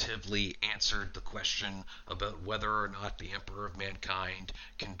definitively answered the question about whether or not the Emperor of Mankind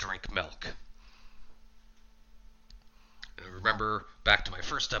can drink milk. Remember, back to my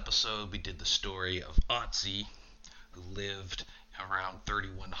first episode, we did the story of Otzi, who lived around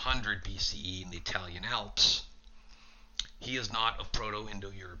 3100 BCE in the Italian Alps. He is not of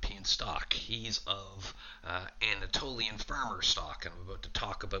Proto-Indo-European stock. He's of Anatolian farmer stock, and I'm about to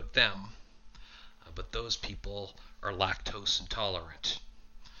talk about them. But those people are lactose intolerant.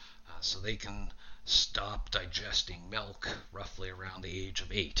 So they can stop digesting milk roughly around the age of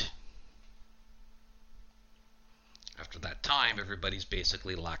 8. After that time, everybody's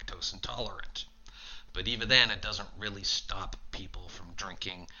basically lactose intolerant. But even then, it doesn't really stop people from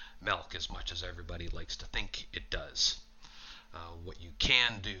drinking milk as much as everybody likes to think it does. What you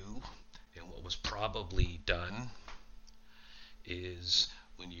can do, and what was probably done, is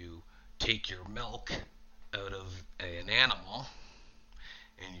when you take your milk out of an animal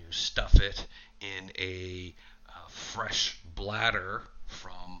and you stuff it in a fresh bladder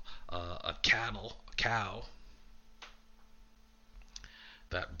from a cow,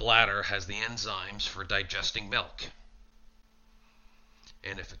 that bladder has the enzymes for digesting milk.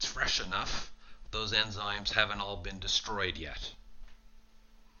 And if it's fresh enough, those enzymes haven't all been destroyed yet.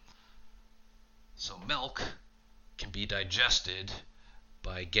 So milk can be digested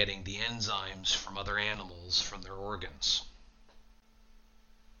by getting the enzymes from other animals from their organs.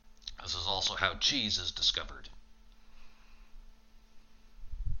 This is also how cheese is discovered.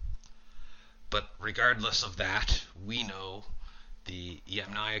 But regardless of that, we know the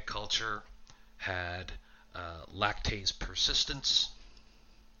Yamnaya culture had lactase persistence.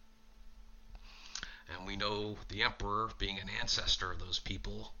 And we know the emperor, being an ancestor of those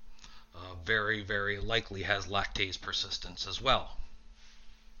people, very, very likely has lactase persistence as well.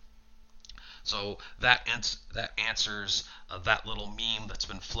 So that answers that little meme that's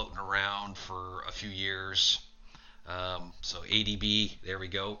been floating around for a few years. So ADB, there we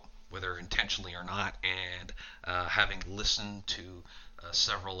go, whether intentionally or not. And having listened to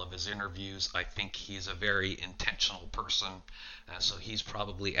several of his interviews, I think he's a very intentional person. So he's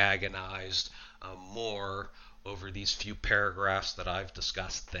probably agonized more over these few paragraphs that I've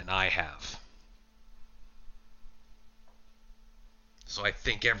discussed than I have. So I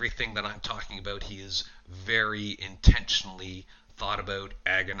think everything that I'm talking about, he is very intentionally thought about,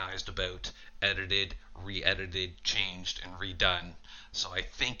 agonized about, edited, re-edited, changed, and redone. So I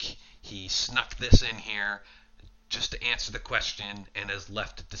think he snuck this in here just to answer the question and has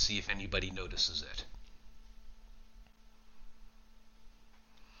left it to see if anybody notices it.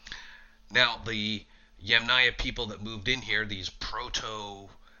 Now, the Yamnaya people that moved in here, these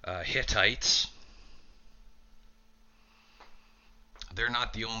Proto-Hittites, they're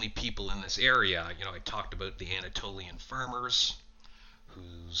not the only people in this area. I talked about the Anatolian farmers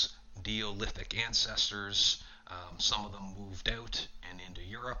whose Neolithic ancestors. Some of them moved out and into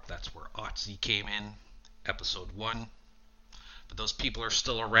Europe. That's where Otzi came in, episode 1. But those people are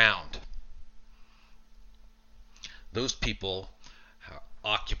still around. Those people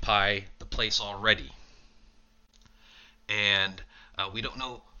occupy the place already. And we don't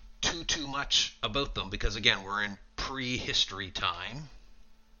know too much about them because, again, we're in prehistory time.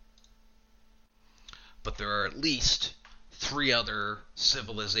 But there are at least 3 other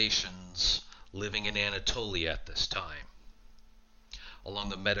civilizations living in Anatolia at this time. Along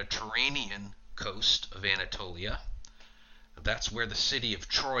the Mediterranean coast of Anatolia, that's where the city of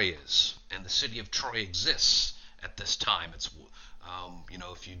Troy is. And the city of Troy exists at this time. It's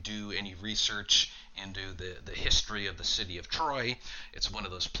if you do any research into the history of the city of Troy, it's one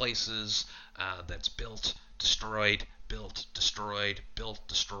of those places that's built, destroyed, built, destroyed, built,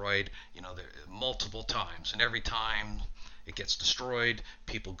 destroyed, multiple times. And every time it gets destroyed,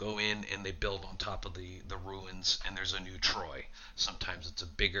 people go in and they build on top of the ruins, and there's a new Troy. Sometimes it's a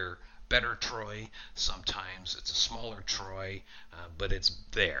bigger, better Troy. Sometimes it's a smaller Troy, but it's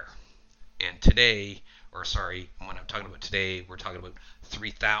there. And today, when I'm talking about today, we're talking about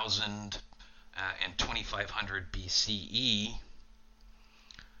 3000 and 2500 BCE.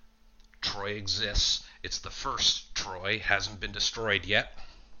 Troy exists. It's the first Troy, hasn't been destroyed yet.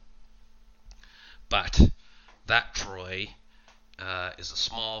 But that Troy is a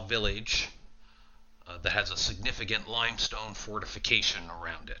small village that has a significant limestone fortification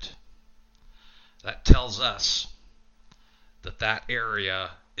around it. That tells us that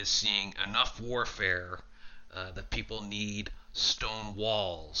area is seeing enough warfare that people need stone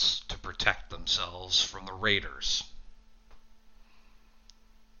walls to protect themselves from the raiders.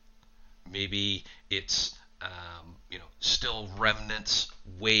 Maybe it's still remnants,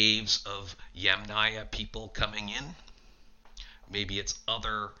 waves of Yamnaya people coming in. Maybe it's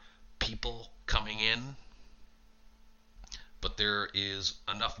other people coming in. But there is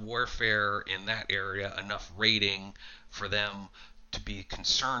enough warfare in that area, enough raiding for them to be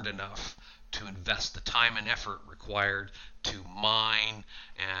concerned enough to invest the time and effort required to mine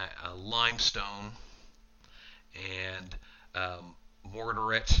limestone and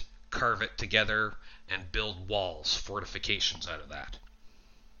mortar it, carve it together, and build walls, fortifications out of that.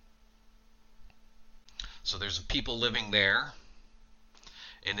 So there's people living there.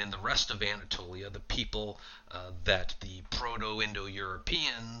 And in the rest of Anatolia, the people that the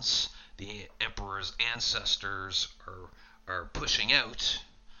Proto-Indo-Europeans, the emperor's ancestors, are pushing out,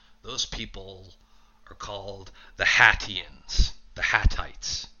 those people are called the Hattians, the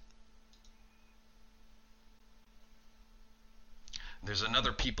Hattites. There's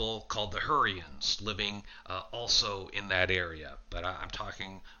another people called the Hurrians living also in that area, but I'm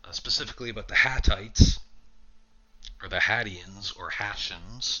talking specifically about the Hattites, or the Hattians, or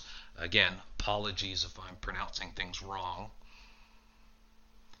Hashans. Again, apologies if I'm pronouncing things wrong.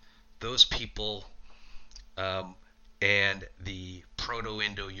 Those people and the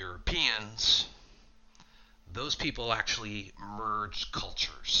Proto-Indo-Europeans, those people actually merged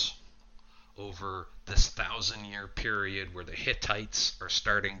cultures over this 1,000-year period where the Hittites are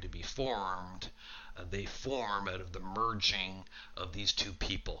starting to be formed. They form out of the merging of these two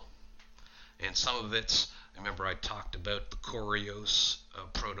people. And some of it's, remember I talked about the Koreos,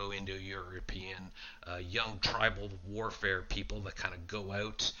 Proto-Indo-European, young tribal warfare people that kind of go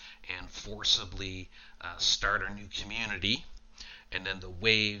out and forcibly start a new community. And then the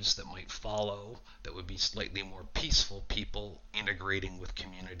waves that might follow that would be slightly more peaceful people integrating with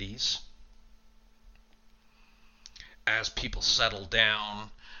communities. As people settle down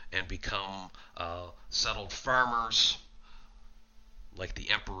and become settled farmers, like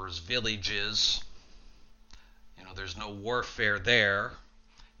the emperor's villages, there's no warfare there.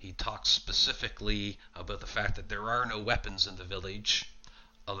 He talks specifically about the fact that there are no weapons in the village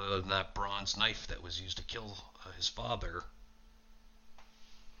other than that bronze knife that was used to kill his father.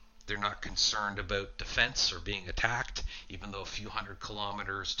 They're not concerned about defense or being attacked, even though a few hundred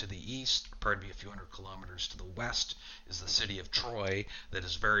kilometers to the a few hundred kilometers to the west is the city of Troy that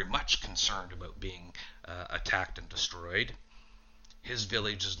is very much concerned about being attacked and destroyed. His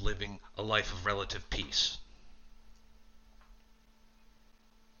village is living a life of relative peace.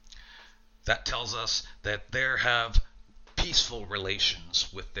 That tells us that they have peaceful relations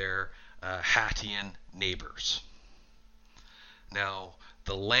with their Hattian neighbors. Now,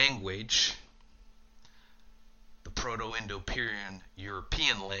 the language, the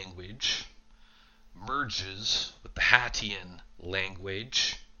Proto-Indo-European language, merges with the Hattian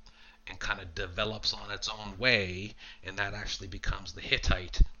language and kind of develops on its own way, and that actually becomes the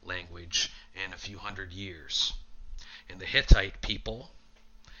Hittite language in a few hundred years. And the Hittite people,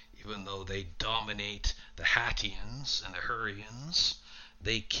 even though they dominate the Hattians and the Hurrians,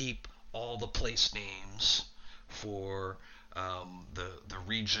 they keep all the place names for the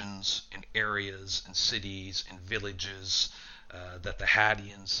regions and areas and cities and villages that the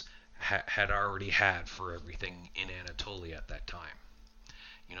Hattians had already had for everything in Anatolia at that time.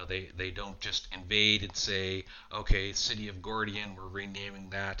 They don't just invade and say, okay, city of Gordian, we're renaming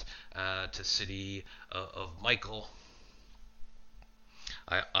that to city of Michael.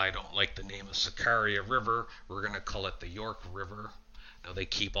 I don't like the name of Sakarya River, we're going to call it the York River. No, they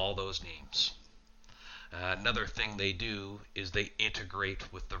keep all those names. Another thing they do is they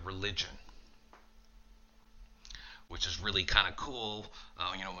integrate with the religion, which is really kind of cool.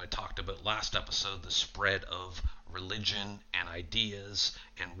 When I talked about last episode, the spread of religion and ideas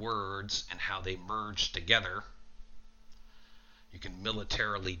and words and how they merge together. You can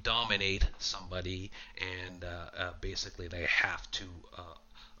militarily dominate somebody, and basically they have to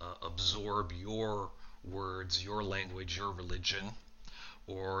absorb your words, your language, your religion,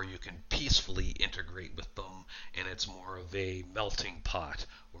 or you can peacefully integrate with them, and it's more of a melting pot,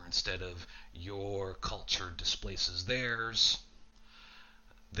 where instead of your culture displaces theirs,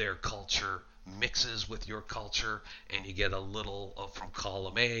 their culture mixes with your culture, and you get a little from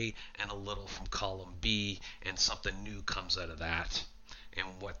column A and a little from column B, and something new comes out of that. And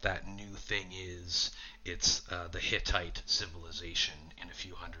what that new thing is, it's the Hittite civilization in a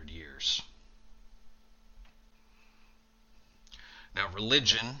few hundred years. Now,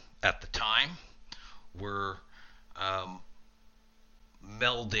 religion at the time were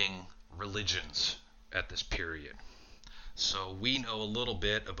melding religions at this period. So we know a little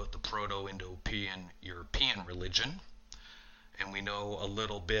bit about the Proto-Indo-European religion, and we know a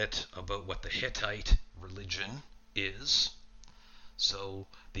little bit about what the Hittite religion is. So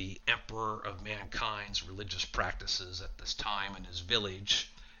the emperor of mankind's religious practices at this time in his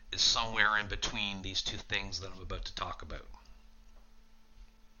village is somewhere in between these two things that I'm about to talk about.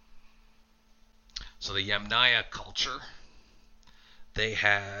 So the Yamnaya culture, they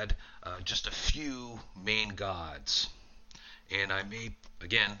had just a few main gods. And I may,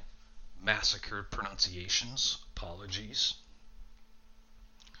 again, massacred pronunciations, apologies.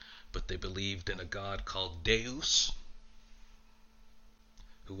 But they believed in a god called Deus,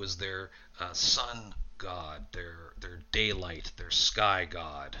 who was their sun god, their daylight, their sky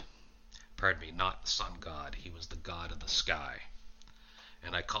god. Pardon me, not sun god. He was the god of the sky.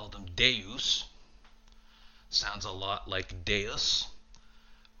 And I called him Deus. Sounds a lot like Deus,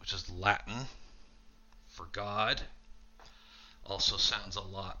 which is Latin for God. Also sounds a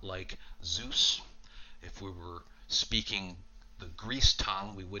lot like Zeus. If we were speaking the Greece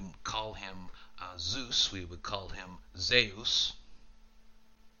tongue, we wouldn't call him Zeus, we would call him Zeus.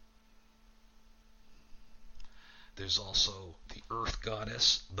 There's also the earth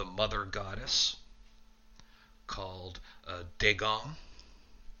goddess, the mother goddess, called Dagon.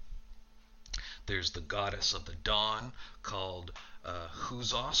 There's the goddess of the dawn, called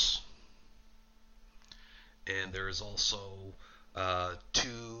Huzos. And there is also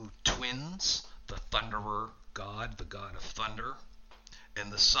two twins, the thunderer god, the god of thunder,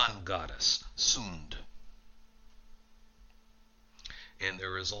 and the sun goddess, Sund. And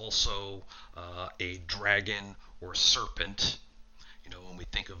there is also a dragon or serpent. When we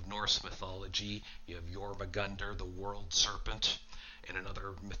think of Norse mythology, you have Jormungandr, the world serpent. And in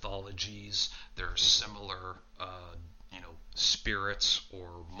other mythologies, there are similar, spirits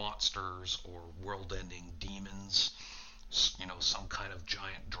or monsters or world-ending demons, some kind of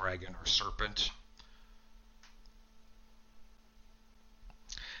giant dragon or serpent.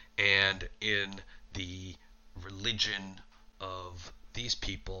 And in the religion of these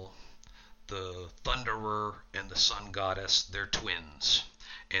people, the thunderer and the sun goddess, they're twins.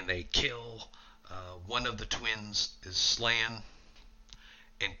 And they kill, one of the twins is slain,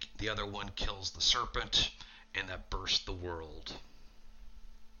 and the other one kills the serpent, and that bursts the world.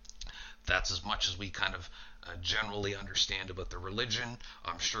 That's as much as we kind of generally understand about the religion.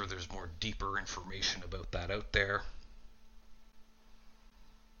 I'm sure there's more deeper information about that out there.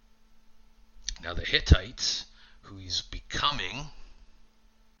 Now the Hittites, who he's becoming,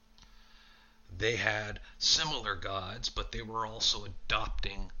 they had similar gods, but they were also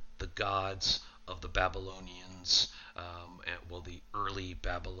adopting the gods of the Babylonians, the early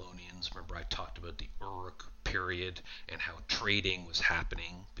Babylonians. Remember I talked about the Uruk period and how trading was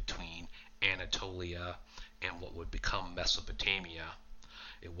happening between Anatolia and what would become Mesopotamia.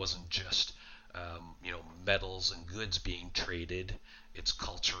 It wasn't just metals and goods being traded. It's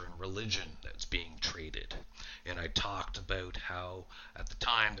culture and religion that's being traded. And I talked about how at the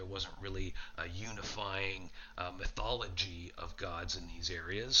time there wasn't really a unifying mythology of gods in these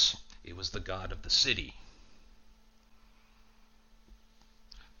areas. It was the god of the city.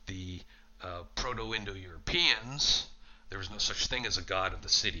 The Proto-Indo-Europeans, there was no such thing as a god of the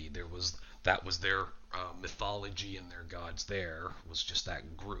city. That was their mythology, and their gods there was just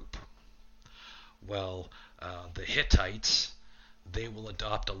that group. Well, the Hittites, they will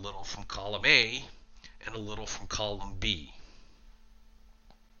adopt a little from column A and a little from column B.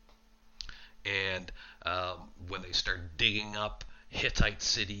 And when they start digging up Hittite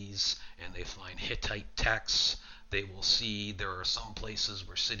cities and they find Hittite texts, they will see there are some places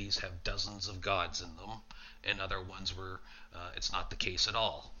where cities have dozens of gods in them, and other ones where it's not the case at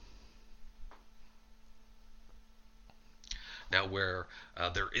all. Now, where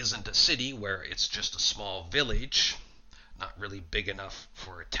there isn't a city, where it's just a small village, not really big enough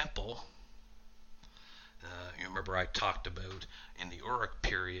for a temple. You remember I talked about in the Uruk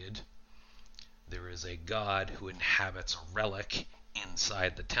period, there is a god who inhabits a relic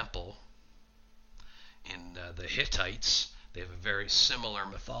inside the temple. In the Hittites, they have a very similar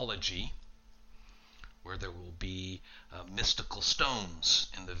mythology where there will be mystical stones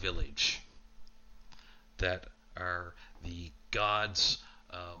in the village that are the God's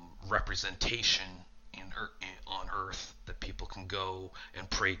representation on earth that people can go and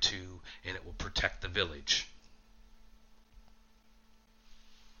pray to, and it will protect the village.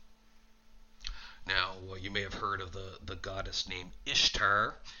 Now, you may have heard of the goddess named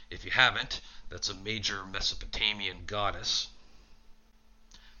Ishtar. If you haven't, that's a major Mesopotamian goddess.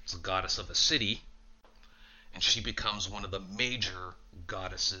 It's the goddess of a city, and she becomes one of the major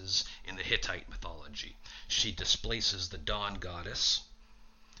goddesses in the Hittite mythology. She displaces the dawn goddess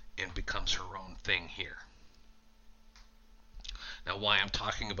and becomes her own thing here. Now, why I'm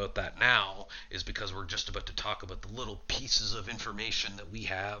talking about that now is because we're just about to talk about the little pieces of information that we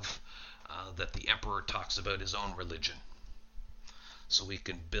have that the emperor talks about his own religion. So we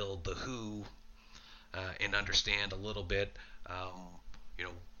can build the who and understand a little bit,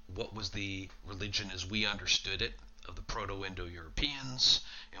 what was the religion as we understood it of the Proto-Indo-Europeans,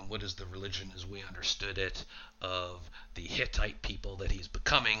 and what is the religion as we understood it of the Hittite people that he's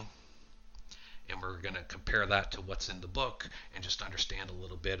becoming. And we're going to compare that to what's in the book and just understand a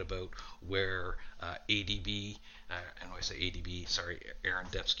little bit about where ADB, and when I say ADB, sorry, Aaron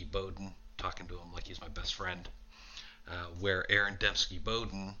Dembski-Bowden, talking to him like he's my best friend, where Aaron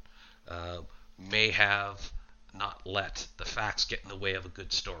Dembski-Bowden may have not let the facts get in the way of a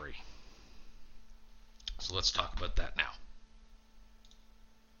good story. So let's talk about that now.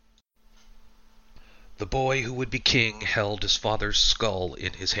 The boy who would be king held his father's skull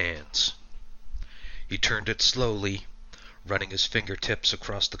in his hands. He turned it slowly, running his fingertips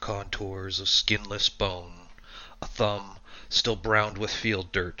across the contours of skinless bone. A thumb, still browned with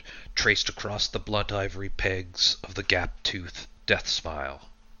field dirt, traced across the blunt ivory pegs of the gap-toothed death smile.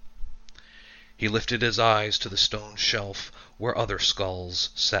 He lifted his eyes to the stone shelf where other skulls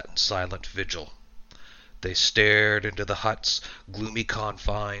sat in silent vigil. They stared into the hut's gloomy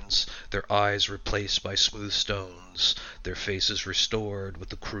confines, their eyes replaced by smooth stones, their faces restored with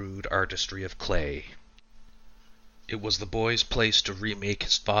the crude artistry of clay. It was the boy's place to remake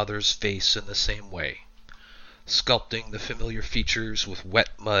his father's face in the same way, sculpting the familiar features with wet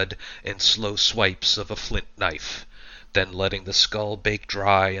mud and slow swipes of a flint knife, then letting the skull bake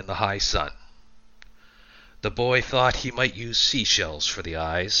dry in the high sun. The boy thought he might use seashells for the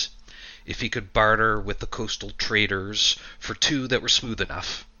eyes, if he could barter with the coastal traders for two that were smooth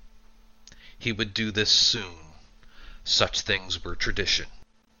enough. He would do this soon. Such things were tradition.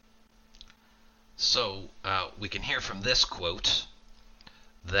 So we can hear from this quote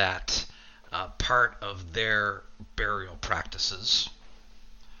that part of their burial practices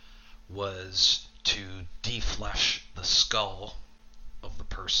was to deflesh the skull of the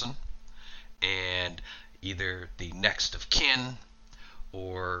person, and either the next of kin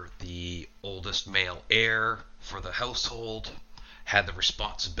or the oldest male heir for the household had the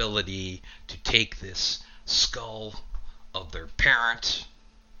responsibility to take this skull of their parent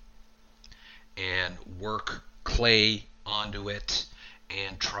and work clay onto it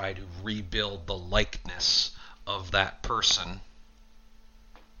and try to rebuild the likeness of that person.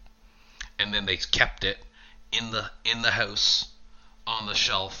 And then they kept it in the house on the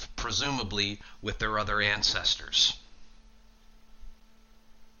shelf, presumably with their other ancestors.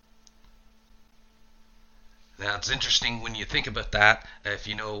 Now, it's interesting when you think about that. If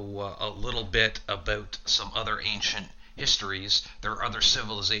you know a little bit about some other ancient histories, there are other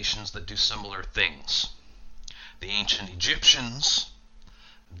civilizations that do similar things. The ancient Egyptians,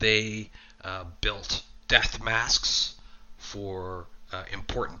 they built death masks for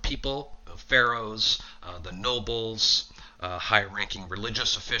important people, pharaohs, the nobles, high-ranking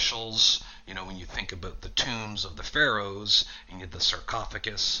religious officials. You know, when you think about the tombs of the pharaohs, and you have the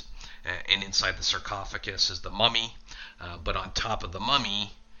sarcophagus, and inside the sarcophagus is the mummy, but on top of the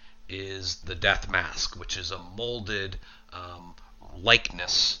mummy is the death mask, which is a molded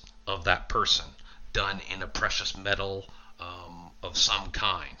likeness of that person, done in a precious metal of some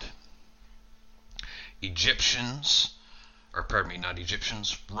kind.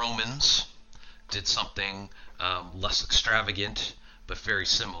 Romans did something less extravagant, but very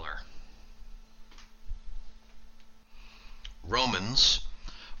similar. Romans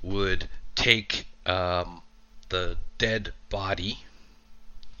would take the dead body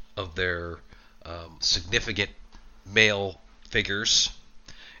of their significant male figures,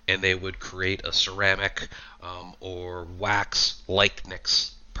 and they would create a ceramic or wax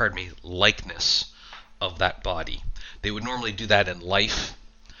likeness of that body. They would normally do that in life,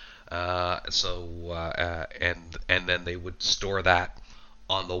 and then they would store that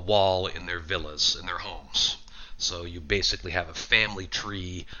on the wall in their villas, in their homes. So you basically have a family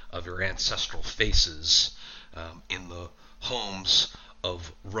tree of your ancestral faces in the homes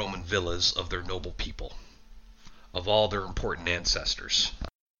of Roman villas of their noble people, of all their important ancestors.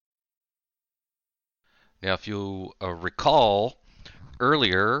 Now, if you recall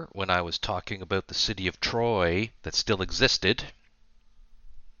earlier when I was talking about the city of Troy that still existed,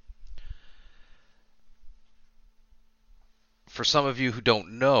 for some of you who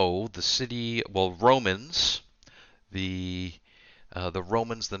don't know, Romans, the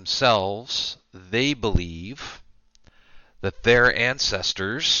Romans themselves, they believe that their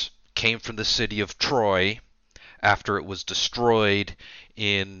ancestors came from the city of Troy after it was destroyed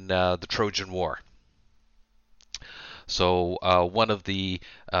in the Trojan War. So one of the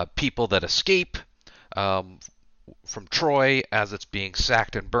people that escape from Troy as it's being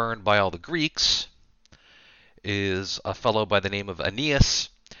sacked and burned by all the Greeks is a fellow by the name of Aeneas.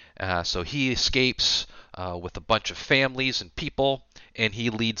 So he escapes with a bunch of families and people, and he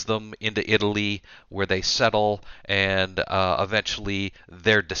leads them into Italy, where they settle, and eventually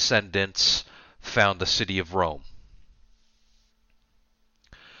their descendants found the city of Rome.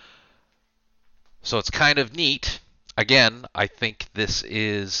 So it's kind of neat. Again, I think this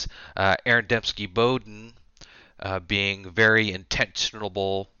is Aaron Dembski-Bowden being very intentional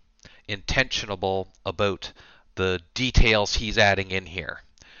about the details he's adding in here.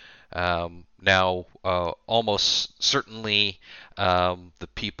 Now, almost certainly, the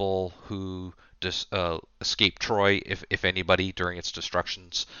people who escape Troy, if anybody, during its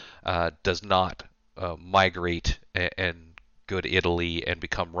destructions, does not migrate and go to Italy and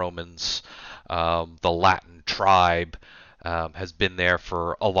become Romans. The Latin tribe has been there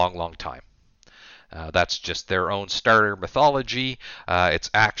for a long, long time. That's just their own starter mythology. It's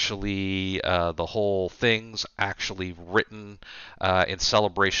actually, the whole thing's actually written in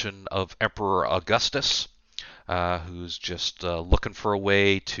celebration of Emperor Augustus, who's just looking for a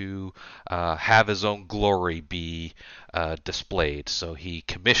way to have his own glory be displayed. So he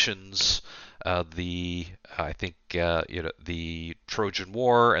commissions the Trojan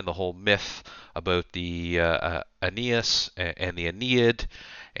War and the whole myth about the Aeneas and the Aeneid,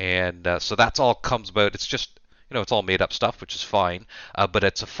 and so that's all comes about. It's just, it's all made up stuff, which is fine, but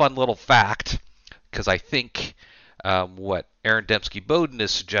it's a fun little fact, because I think what Aaron Dembski-Bowden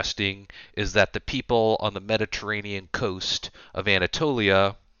is suggesting is that the people on the Mediterranean coast of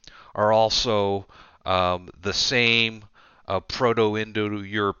Anatolia are also the same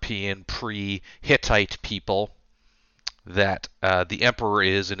Proto-Indo-European pre-Hittite people that the emperor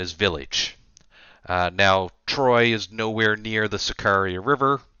is in his village. Now, Troy is nowhere near the Sakarya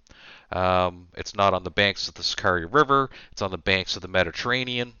River. It's not on the banks of the Sakarya River. It's on the banks of the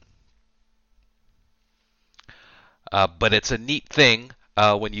Mediterranean. But it's a neat thing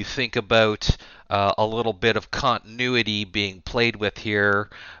when you think about a little bit of continuity being played with here.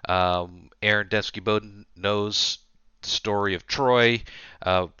 Aaron Dembski-Bowden knows the story of Troy.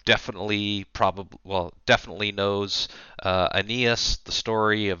 Definitely knows Aeneas, the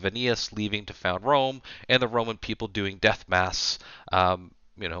story of Aeneas leaving to found Rome, and the Roman people doing death masks, of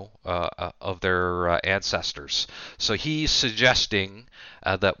their ancestors. So he's suggesting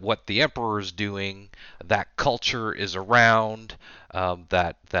that what the emperor is doing, that culture is around,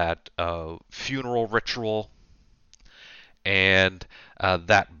 that funeral ritual, and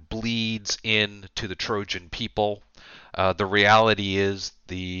that bleeds into the Trojan people. The reality is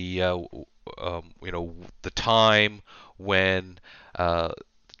the the time when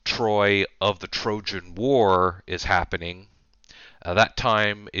Troy of the Trojan War is happening. That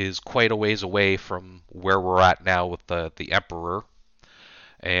time is quite a ways away from where we're at now with the emperor.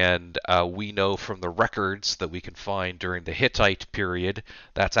 And we know from the records that we can find during the Hittite period,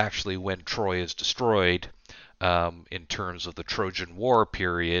 that's actually when Troy is destroyed in terms of the Trojan War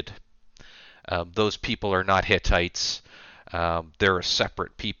period. Those people are not Hittites. They're a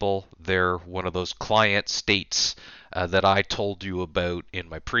separate people. They're one of those client states that I told you about in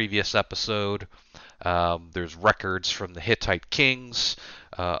my previous episode. There's records from the Hittite kings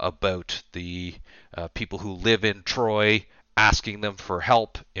about the people who live in Troy asking them for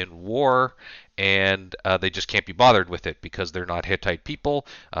help in war, and they just can't be bothered with it because they're not Hittite people.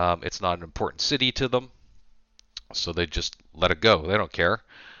 It's not an important city to them, so they just let it go. They don't care.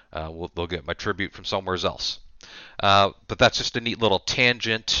 They'll get my tribute from somewhere else. But that's just a neat little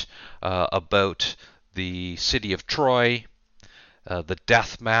tangent about the city of Troy, the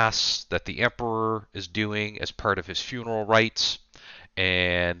death mass that the emperor is doing as part of his funeral rites,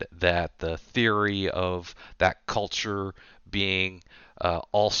 and that the theory of that culture being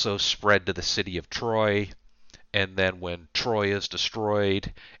also spread to the city of Troy. And then when Troy is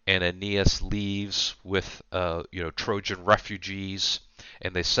destroyed and Aeneas leaves with Trojan refugees,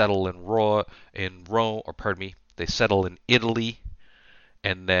 and they settle in Rome, or pardon me, they settle in Italy,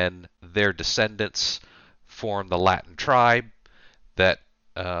 and then their descendants form the Latin tribe that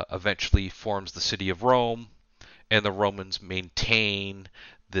eventually forms the city of Rome, and the Romans maintain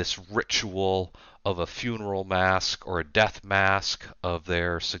this ritual of a funeral mask or a death mask of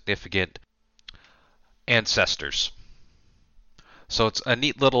their significant ancestors. So it's a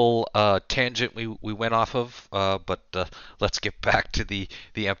neat little tangent we went off of, but let's get back to the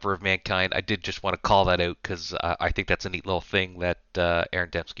Emperor of Mankind. I did just want to call that out because I think that's a neat little thing that Aaron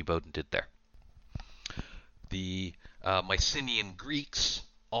Dembski-Bowden did there. The Mycenaean Greeks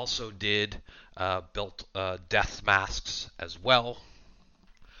also did built death masks as well,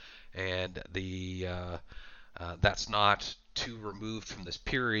 and that's not too removed from this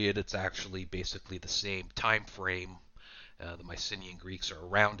period. It's actually basically the same time frame. The Mycenaean Greeks are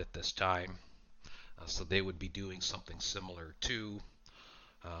around at this time, so they would be doing something similar too,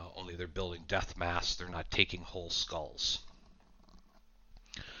 only they're building death masks. They're not taking whole skulls.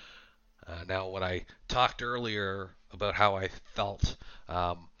 Now, when I talked earlier about how I felt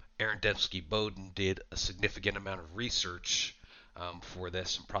Aaron Dembski-Bowden did a significant amount of research for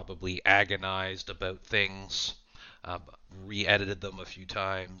this and probably agonized about things, re-edited them a few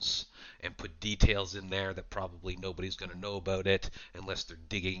times, and put details in there that probably nobody's going to know about it unless they're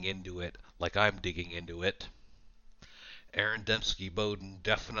digging into it like I'm digging into it. Aaron Dembski-Bowden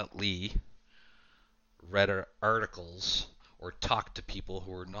definitely read articles or talked to people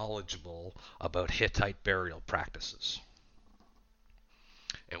who are knowledgeable about Hittite burial practices.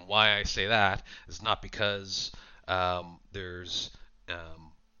 And why I say that is not because there's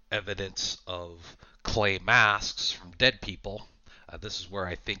evidence of clay masks from dead people. This is where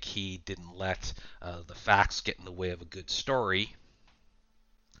I think he didn't let the facts get in the way of a good story.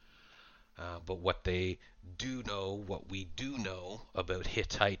 But what we do know about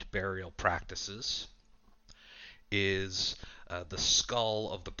Hittite burial practices is the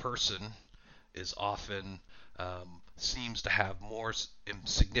skull of the person is often seems to have more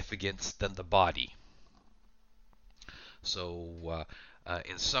significance than the body. So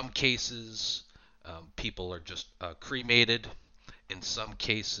in some cases, people are just cremated. In some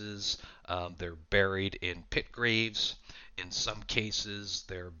cases, they're buried in pit graves. In some cases,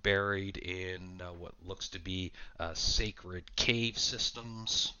 they're buried in what looks to be sacred cave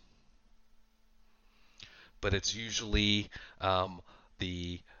systems. But it's usually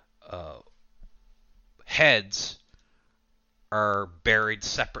the heads are buried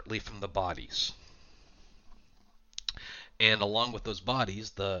separately from the bodies. And along with those bodies,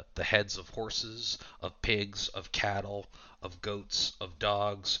 the heads of horses, of pigs, of cattle, of goats, of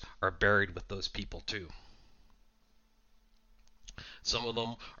dogs are buried with those people too. Some of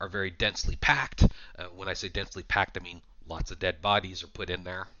them are very densely packed. When I say densely packed, I mean lots of dead bodies are put in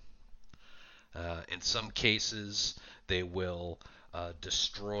there. In some cases, they will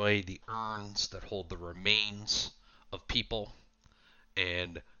destroy the urns that hold the remains of people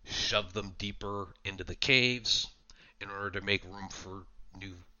and shove them deeper into the caves in order to make room for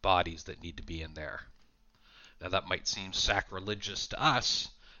new bodies that need to be in there. Now that might seem sacrilegious to us,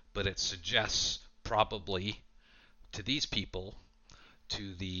 but it suggests probably to these people,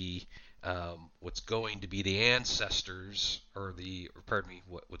 to the what's going to be the ancestors,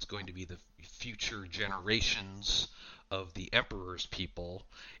 what's going to be the future generations of the emperor's people,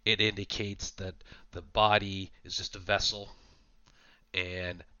 it indicates that the body is just a vessel,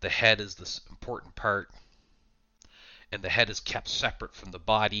 and the head is this important part, and the head is kept separate from the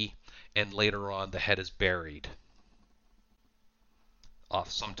body, and later on the head is buried,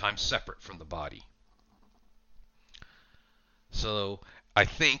 sometimes separate from the body. So I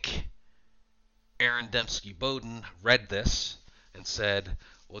think Aaron Dembski Bowden read this and said,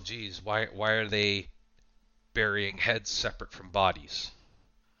 well, geez, why are they burying heads separate from bodies?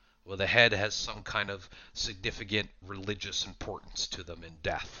 Well, the head has some kind of significant religious importance to them in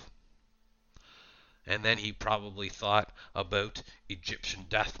death. And then he probably thought about Egyptian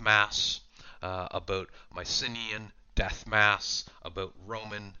death mass, about Mycenaean death mass, about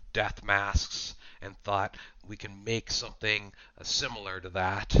Roman death masks, and thought we can make something similar to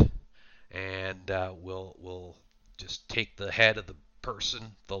that, and we'll just take the head of the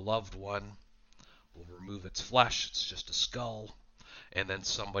person, the loved one, we'll remove its flesh, it's just a skull, and then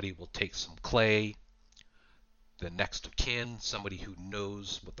somebody will take some clay, the next of kin, somebody who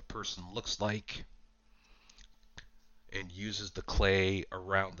knows what the person looks like, and uses the clay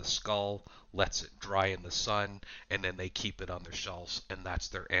around the skull, lets it dry in the sun, and then they keep it on their shelves, and that's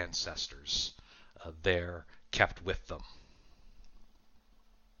their ancestors. They're kept with them.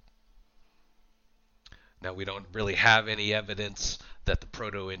 Now, we don't really have any evidence that the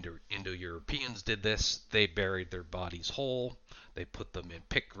Proto-Indo-Europeans did this. They buried their bodies whole. They put them in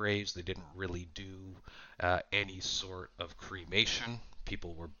pit graves. They didn't really do any sort of cremation.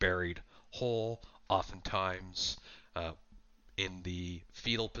 People were buried whole, oftentimes in the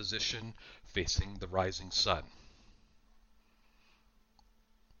fetal position, facing the rising sun.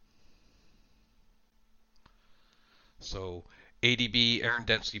 So ADB, Aaron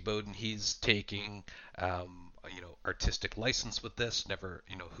Dembski Bowden, he's taking artistic license with this. Never,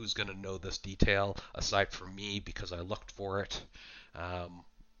 who's going to know this detail aside from me because I looked for it.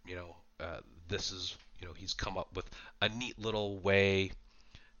 This is, he's come up with a neat little way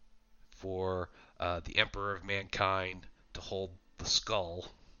for the Emperor of Mankind to hold the skull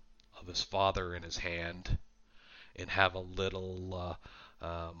of his father in his hand and have a little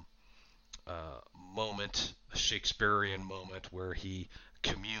moment, a Shakespearean moment, where he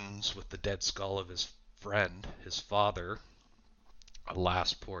communes with the dead skull of his friend, his father.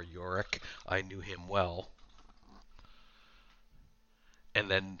 Alas, poor Yorick, I knew him well. And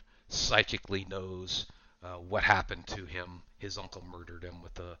then psychically knows what happened to him. His uncle murdered him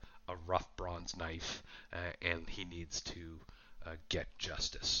with a rough bronze knife, and he needs to get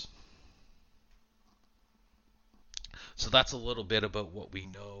justice. So that's a little bit about what we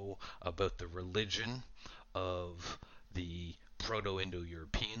know about the religion of the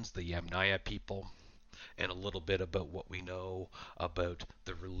Proto-Indo-Europeans, the Yamnaya people, and a little bit about what we know about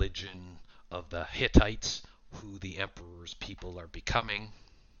the religion of the Hittites, who the emperor's people are becoming.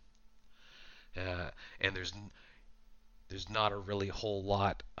 And there's not a really whole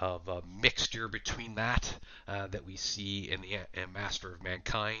lot of mixture between that we see in the Master of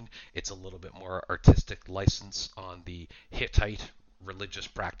Mankind. It's a little bit more artistic license on the Hittite religious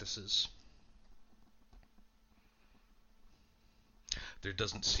practices. There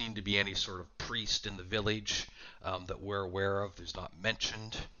doesn't seem to be any sort of priest in the village that we're aware of. There's not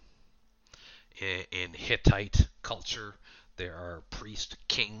mentioned. In Hittite culture, there are priest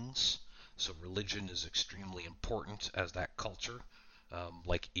kings. So religion is extremely important as that culture.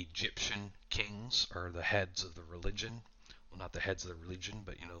 Like Egyptian kings are the heads of the religion. Well, not the heads of the religion,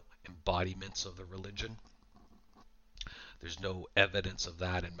 but, embodiments of the religion. There's no evidence of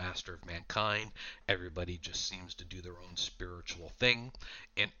that in Master of Mankind. Everybody just seems to do their own spiritual thing,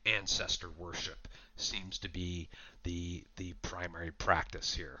 and ancestor worship seems to be the primary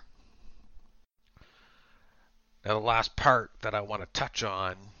practice here. Now, the last part that I want to touch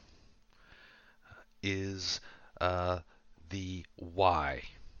on is the why.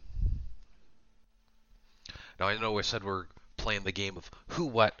 Now, I know I said we're playing the game of who,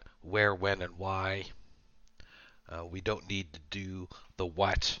 what, where, when, and why. We don't need to do the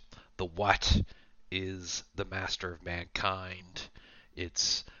what. The what is the Master of Mankind.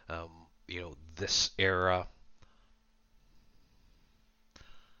 It's, this era.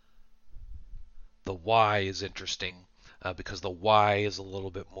 The why is interesting because the why is a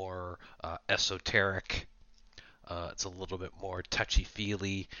little bit more esoteric. It's a little bit more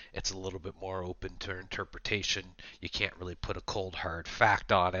touchy-feely. It's a little bit more open to interpretation. You can't really put a cold, hard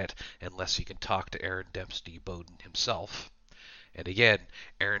fact on it unless you can talk to Aaron Dembski Bowden himself. And again,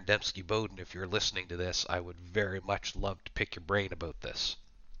 Aaron Dembski Bowden, if you're listening to this, I would very much love to pick your brain about this.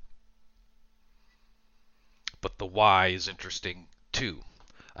 But the why is interesting too.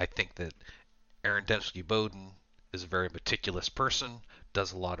 I think that Aaron Dembski Bowden is a very meticulous person,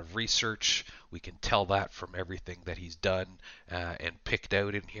 does a lot of research. We can tell that from everything that he's done and picked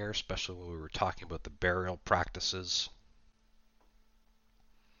out in here, especially when we were talking about the burial practices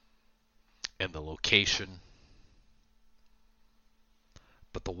and the location.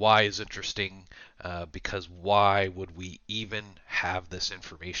 But the why is interesting because why would we even have this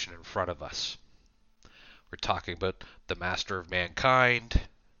information in front of us? We're talking about the Master of Mankind.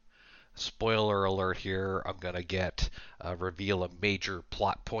 Spoiler alert here, I'm going to reveal a major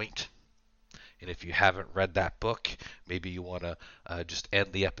plot point. And if you haven't read that book, maybe you want to just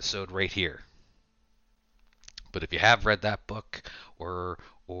end the episode right here. But if you have read that book, or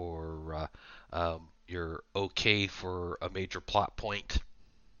you're okay for a major plot point,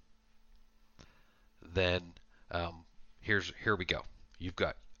 then here we go. You've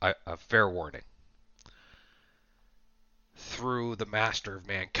got a fair warning. Through the Master of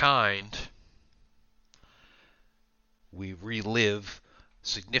Mankind, we relive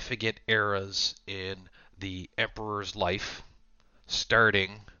significant eras in the Emperor's life,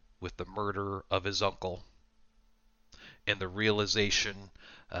 starting with the murder of his uncle and the realization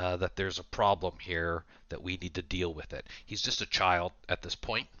that there's a problem here, that we need to deal with it. He's just a child at this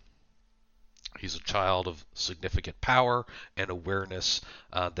point. He's a child of significant power and awareness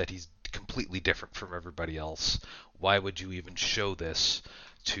that he's completely different from everybody else. Why would you even show this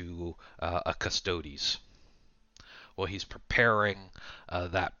to a Custodes? Well, he's preparing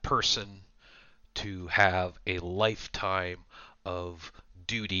that person to have a lifetime of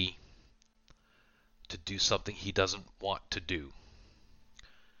duty to do something he doesn't want to do.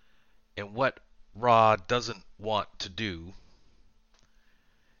 And what Ra doesn't want to do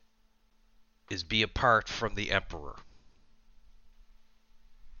is be apart from the Emperor.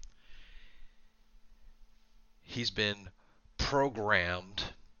 He's been programmed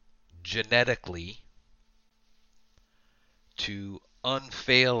genetically to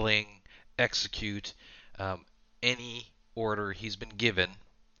unfailing execute any order he's been given,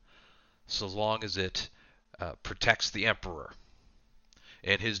 so long as it protects the Emperor.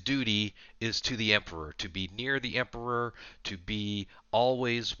 And his duty is to the Emperor, to be near the Emperor, to be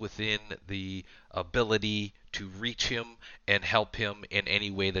always within the ability to reach him and help him in any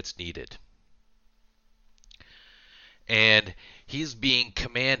way that's needed. And he's being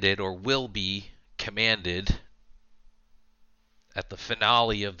commanded, or will be commanded, at the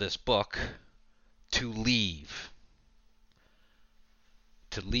finale of this book, to leave.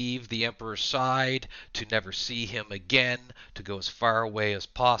 To leave the Emperor's side, to never see him again, to go as far away as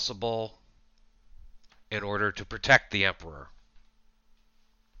possible in order to protect the Emperor.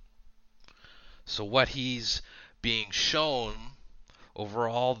 So what he's being shown over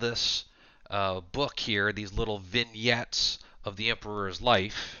all this book here, these little vignettes of the Emperor's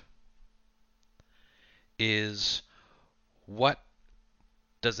life, is what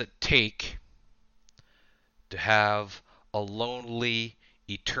does it take to have a lonely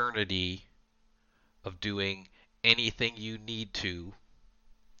eternity of doing anything you need to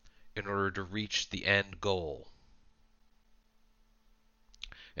in order to reach the end goal.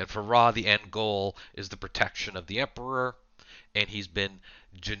 And for Ra, the end goal is the protection of the Emperor, and he's been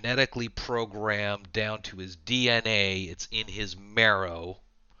genetically programmed down to his DNA, it's in his marrow,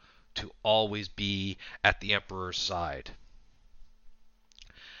 to always be at the Emperor's side.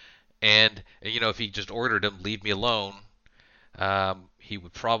 And, if he just ordered him, leave me alone, he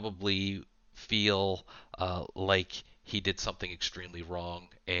would probably feel like he did something extremely wrong,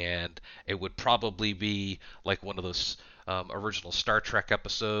 and it would probably be like one of those original Star Trek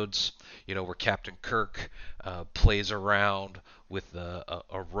episodes, where Captain Kirk plays around with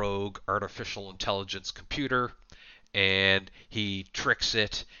a rogue artificial intelligence computer, and he tricks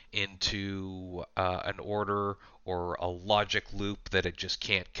it into an order or a logic loop that it just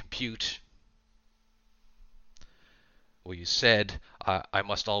can't compute. Well, you said, I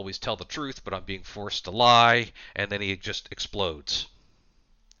must always tell the truth, but I'm being forced to lie, and then he just explodes.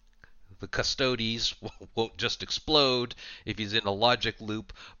 The Custodes won't just explode if he's in a logic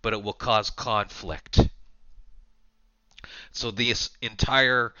loop, but it will cause conflict. So this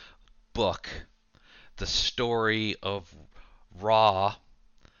entire book, the story of Ra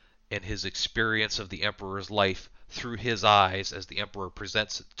and his experience of the Emperor's life through his eyes as the Emperor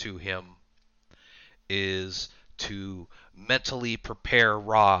presents it to him, is to mentally prepare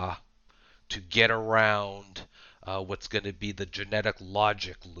Ra to get around what's going to be the genetic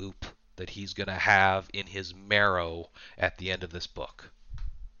logic loop that he's going to have in his marrow at the end of this book.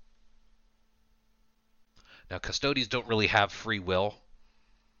 Now, Custodes don't really have free will.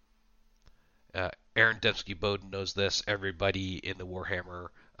 Aaron Dembski Bowden knows this. Everybody in the Warhammer,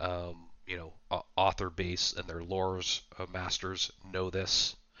 author base and their lores masters know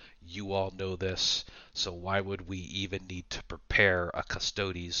this. You all know this. So why would we even need to prepare a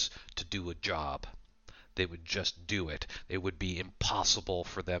Custodes to do a job? They would just do it. It would be impossible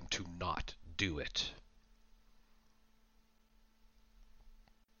for them to not do it.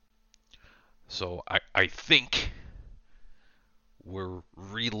 So I think we're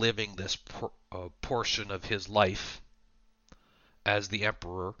reliving this portion of his life as the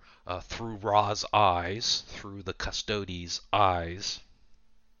Emperor through Ra's eyes, through the Custodes' eyes,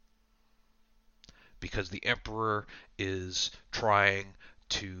 because the Emperor is trying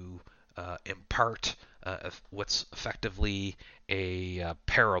to impart what's effectively a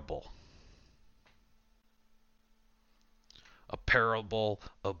parable. A parable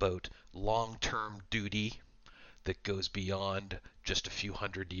about long-term duty that goes beyond just a few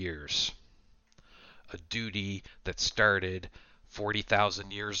hundred years. A duty that started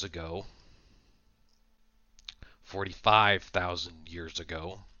 40,000 years ago, 45,000 years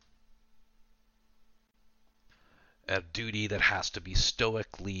ago. A duty that has to be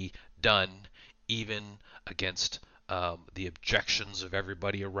stoically done even against the objections of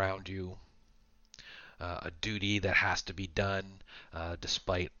everybody around you. A duty that has to be done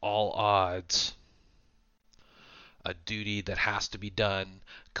despite all odds. A duty that has to be done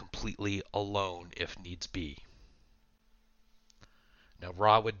completely alone if needs be. Now,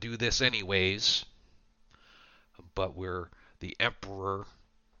 Ra would do this anyways, but the Emperor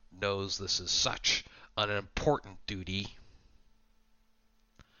knows this is such an important duty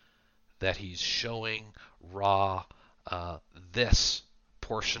that he's showing Ra this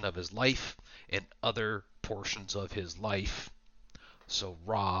portion of his life and other portions of his life, so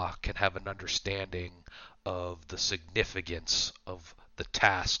Ra can have an understanding of the significance of the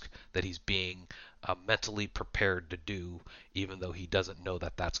task that he's being mentally prepared to do, even though he doesn't know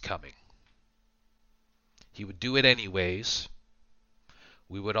that that's coming. He would do it anyways.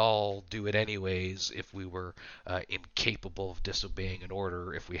 We would all do it anyways if we were incapable of disobeying an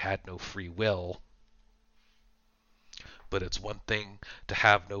order, if we had no free will. But it's one thing to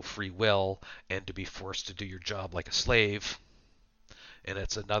have no free will and to be forced to do your job like a slave. And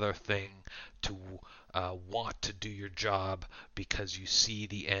it's another thing to want to do your job because you see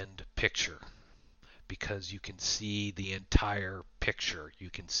the end picture. Because you can see the entire picture. You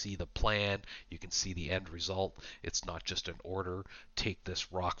can see the plan. You can see the end result. It's not just an order. Take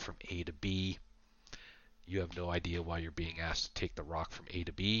this rock from A to B. You have no idea why you're being asked to take the rock from A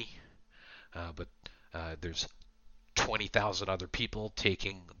to B. But there's 20,000 other people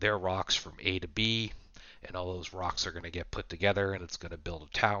taking their rocks from A to B. And all those rocks are going to get put together, and it's going to build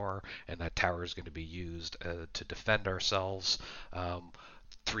a tower, and that tower is going to be used to defend ourselves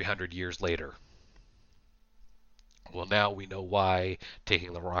 300 years later. Well, now we know why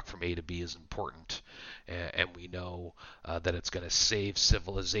taking the rock from A to B is important, and we know that it's going to save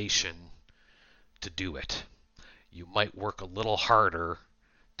civilization to do it. You might work a little harder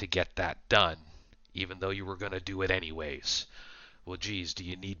to get that done, even though you were going to do it anyways. Well, geez, do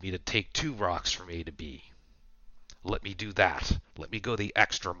you need me to take 2 rocks from A to B? Let me do that. Let me go the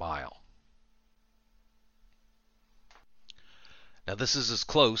extra mile. Now, this is as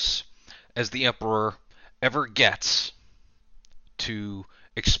close as the Emperor ever gets to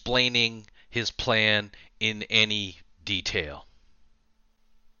explaining his plan in any detail.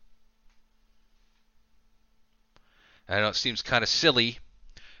 I know it seems kind of silly.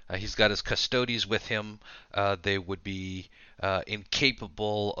 He's got his Custodes with him. They would be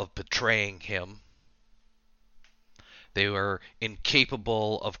incapable of betraying him. They were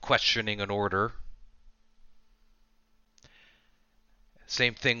incapable of questioning an order.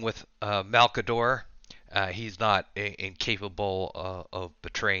 Same thing with Malcador. He's not incapable of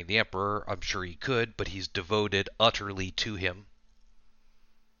betraying the Emperor. I'm sure he could, but he's devoted utterly to him.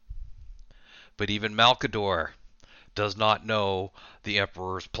 But even Malcador does not know the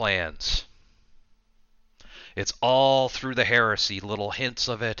Emperor's plans. It's all through the heresy, little hints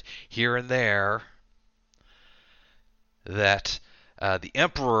of it here and there, that the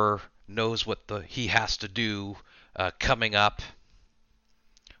Emperor knows what he has to do coming up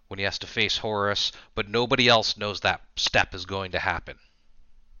when he has to face Horus, but nobody else knows that step is going to happen.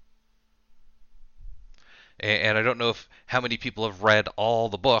 And I don't know how many people have read all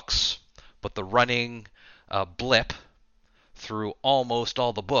the books, but the running blip through almost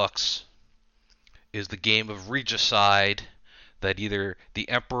all the books is the game of regicide that either the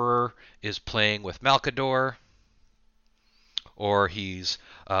Emperor is playing with Malcador, or he's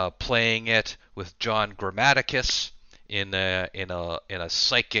playing it with John Grammaticus in a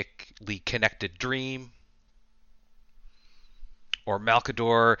psychic connected dream, or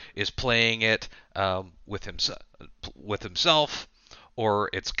Malkador is playing it with himself, or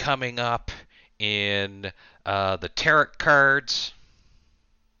it's coming up in the tarot cards.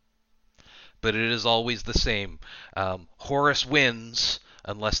 But it is always the same. Horus wins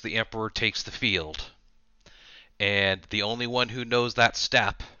unless the Emperor takes the field. And the only one who knows that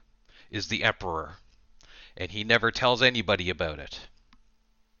step is the Emperor. And he never tells anybody about it.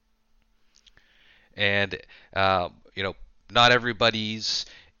 And, not everybody's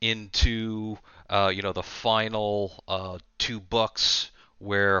into, the final 2 books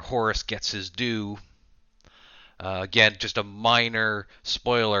where Horus gets his due. Again, just a minor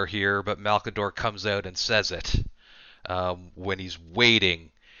spoiler here, but Malkador comes out and says it when he's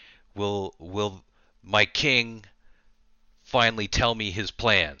waiting. Will my king finally tell me his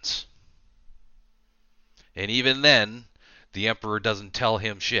plans? And even then, the Emperor doesn't tell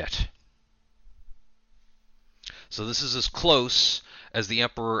him shit. So this is as close as the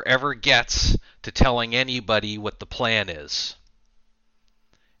Emperor ever gets to telling anybody what the plan is.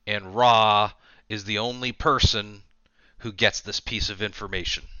 And Ra is the only person who gets this piece of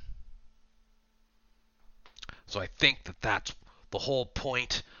information. So I think that that's the whole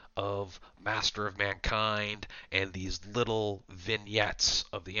point of Master of Mankind and these little vignettes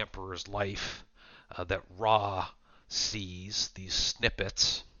of the Emperor's life that Ra sees, these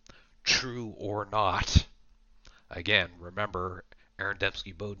snippets, true or not. Again, remember, Aaron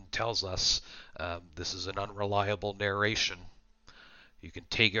Dembski-Bowden tells us this is an unreliable narration. You can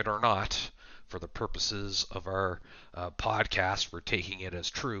take it or not. For the purposes of our podcast, we're taking it as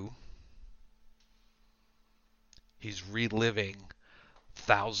true. He's reliving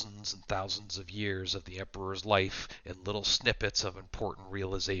thousands and thousands of years of the Emperor's life in little snippets of important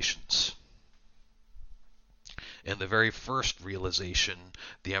realizations. And the very first realization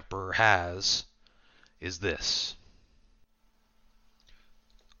the Emperor has is this.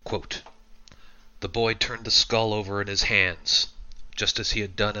 Quote, "The boy turned the skull over in his hands, just as he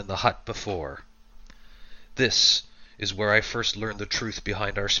had done in the hut before. This is where I first learned the truth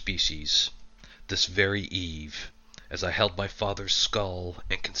behind our species, this very eve, as I held my father's skull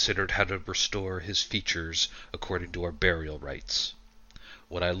and considered how to restore his features according to our burial rites.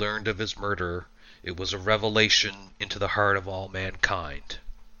 When I learned of his murder, it was a revelation into the heart of all mankind.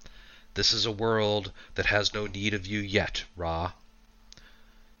 This is a world that has no need of you yet, Ra.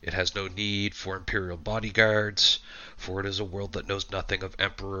 It has no need for imperial bodyguards, for it is a world that knows nothing of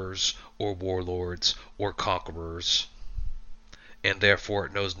emperors or warlords or conquerors, and therefore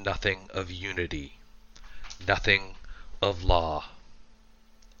it knows nothing of unity, nothing of law."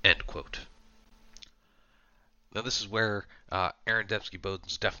 End quote. Now this is where Aaron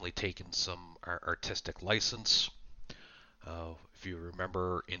Dembski-Bowden's definitely taken some artistic license. If you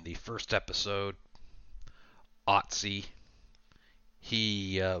remember in the first episode, Otzi,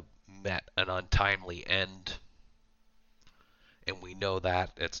 he met an untimely end, and we know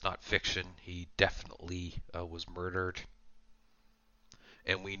that it's not fiction. He definitely was murdered.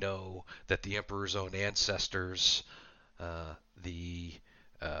 And we know that the Emperor's own ancestors, the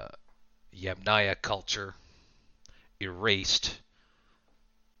Yamnaya culture, erased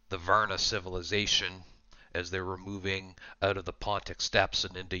the Varna civilization as they were moving out of the Pontic steppes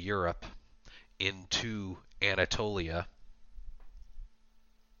and into Europe, into Anatolia.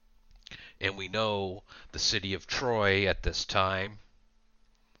 And we know the city of Troy at this time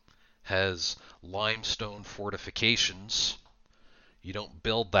has limestone fortifications. You don't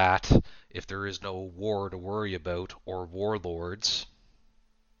build that if there is no war to worry about or warlords.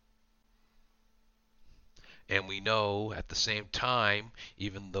 And we know at the same time,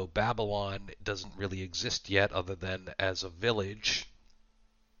 even though Babylon doesn't really exist yet other than as a village,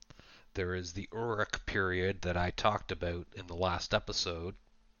 there is the Uruk period that I talked about in the last episode,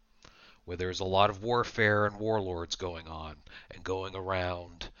 where there's a lot of warfare and warlords going on and going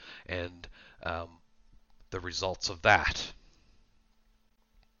around, and the results of that.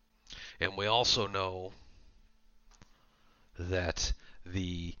 And we also know that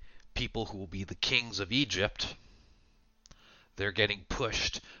the people who will be the kings of Egypt, they're getting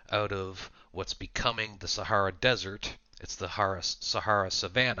pushed out of what's becoming the Sahara Desert. It's the Sahara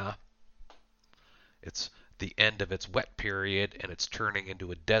Savanna. It's the end of its wet period, and it's turning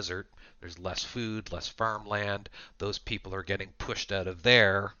into a desert. There's less food, less farmland. Those people are getting pushed out of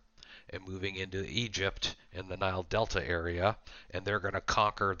there and moving into Egypt and the Nile Delta area, and they're going to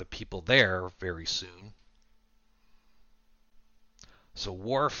conquer the people there very soon. So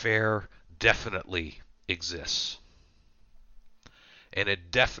warfare definitely exists. and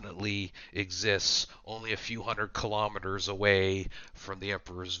it definitely exists only a few hundred kilometers away from the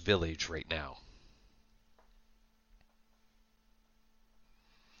Emperor's village right now.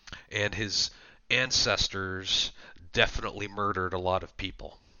 And his ancestors definitely murdered a lot of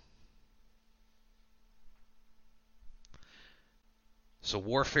people. So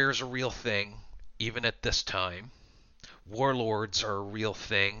warfare is a real thing, even at this time. Warlords are a real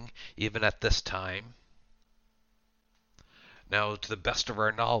thing, even at this time. Now, to the best of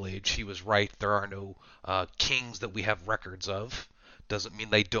our knowledge, he was right. There are no kings that we have records of. Doesn't mean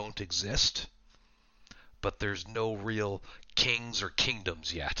they don't exist, but there's no real kings or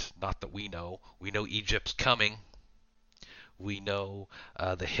kingdoms yet. Not that we know. We know Egypt's coming. We know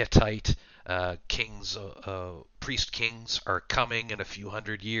the Hittite kings, priest kings, are coming in a few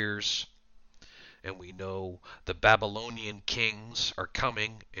hundred years. And we know the Babylonian kings are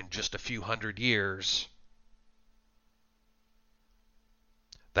coming in just a few hundred years.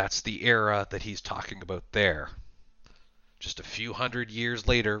 That's the era that he's talking about there. Just a few hundred years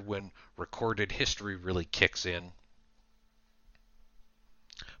later, when recorded history really kicks in.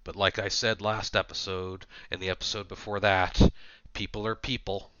 But like I said last episode, and the episode before that, people are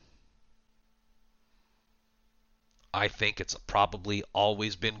people. I think it's probably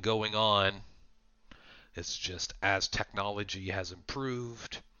always been going on. It's just as technology has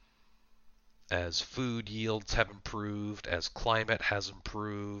improved, as food yields have improved, as climate has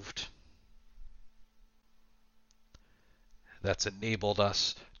improved, that's enabled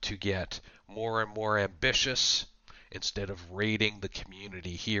us to get more and more ambitious. Instead of raiding the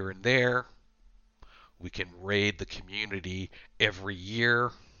community here and there, we can raid the community every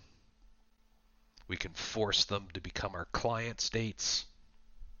year. We can force them to become our client states.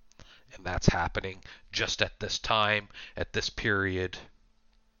 And that's happening just at this time, at this period.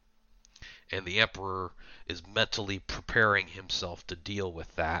 And the Emperor is mentally preparing himself to deal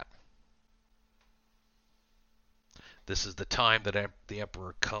with that. This is the time that the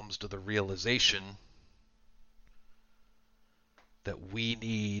Emperor comes to the realization that we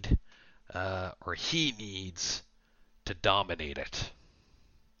need, or he needs, to dominate it.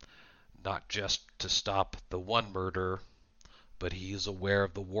 Not just to stop the one murder, but he is aware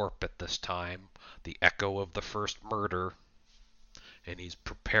of the warp at this time, the echo of the first murder, and he's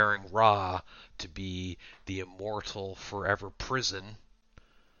preparing Ra to be the immortal forever prison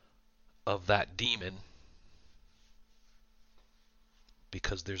of that demon,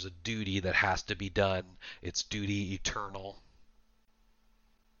 because there's a duty that has to be done. It's duty eternal.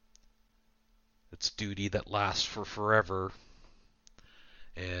 It's duty that lasts for forever.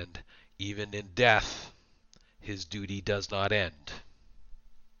 And even in death, his duty does not end.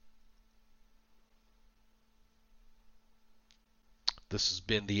 This has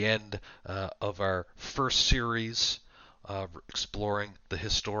been the end of our first series exploring the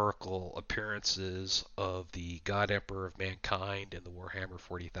historical appearances of the God Emperor of Mankind in the Warhammer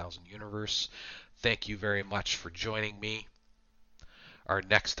 40,000 universe. Thank you very much for joining me. Our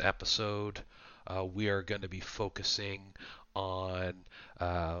next episode, we are going to be focusing on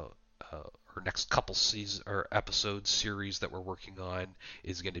our next couple season or episode series that we're working on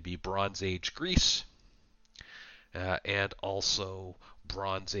is going to be Bronze Age Greece, and also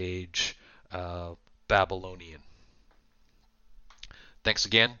Bronze Age Babylonian. Thanks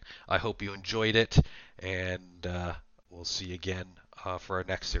again. I hope you enjoyed it, and we'll see you again for our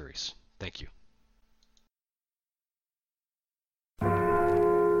next series. Thank you.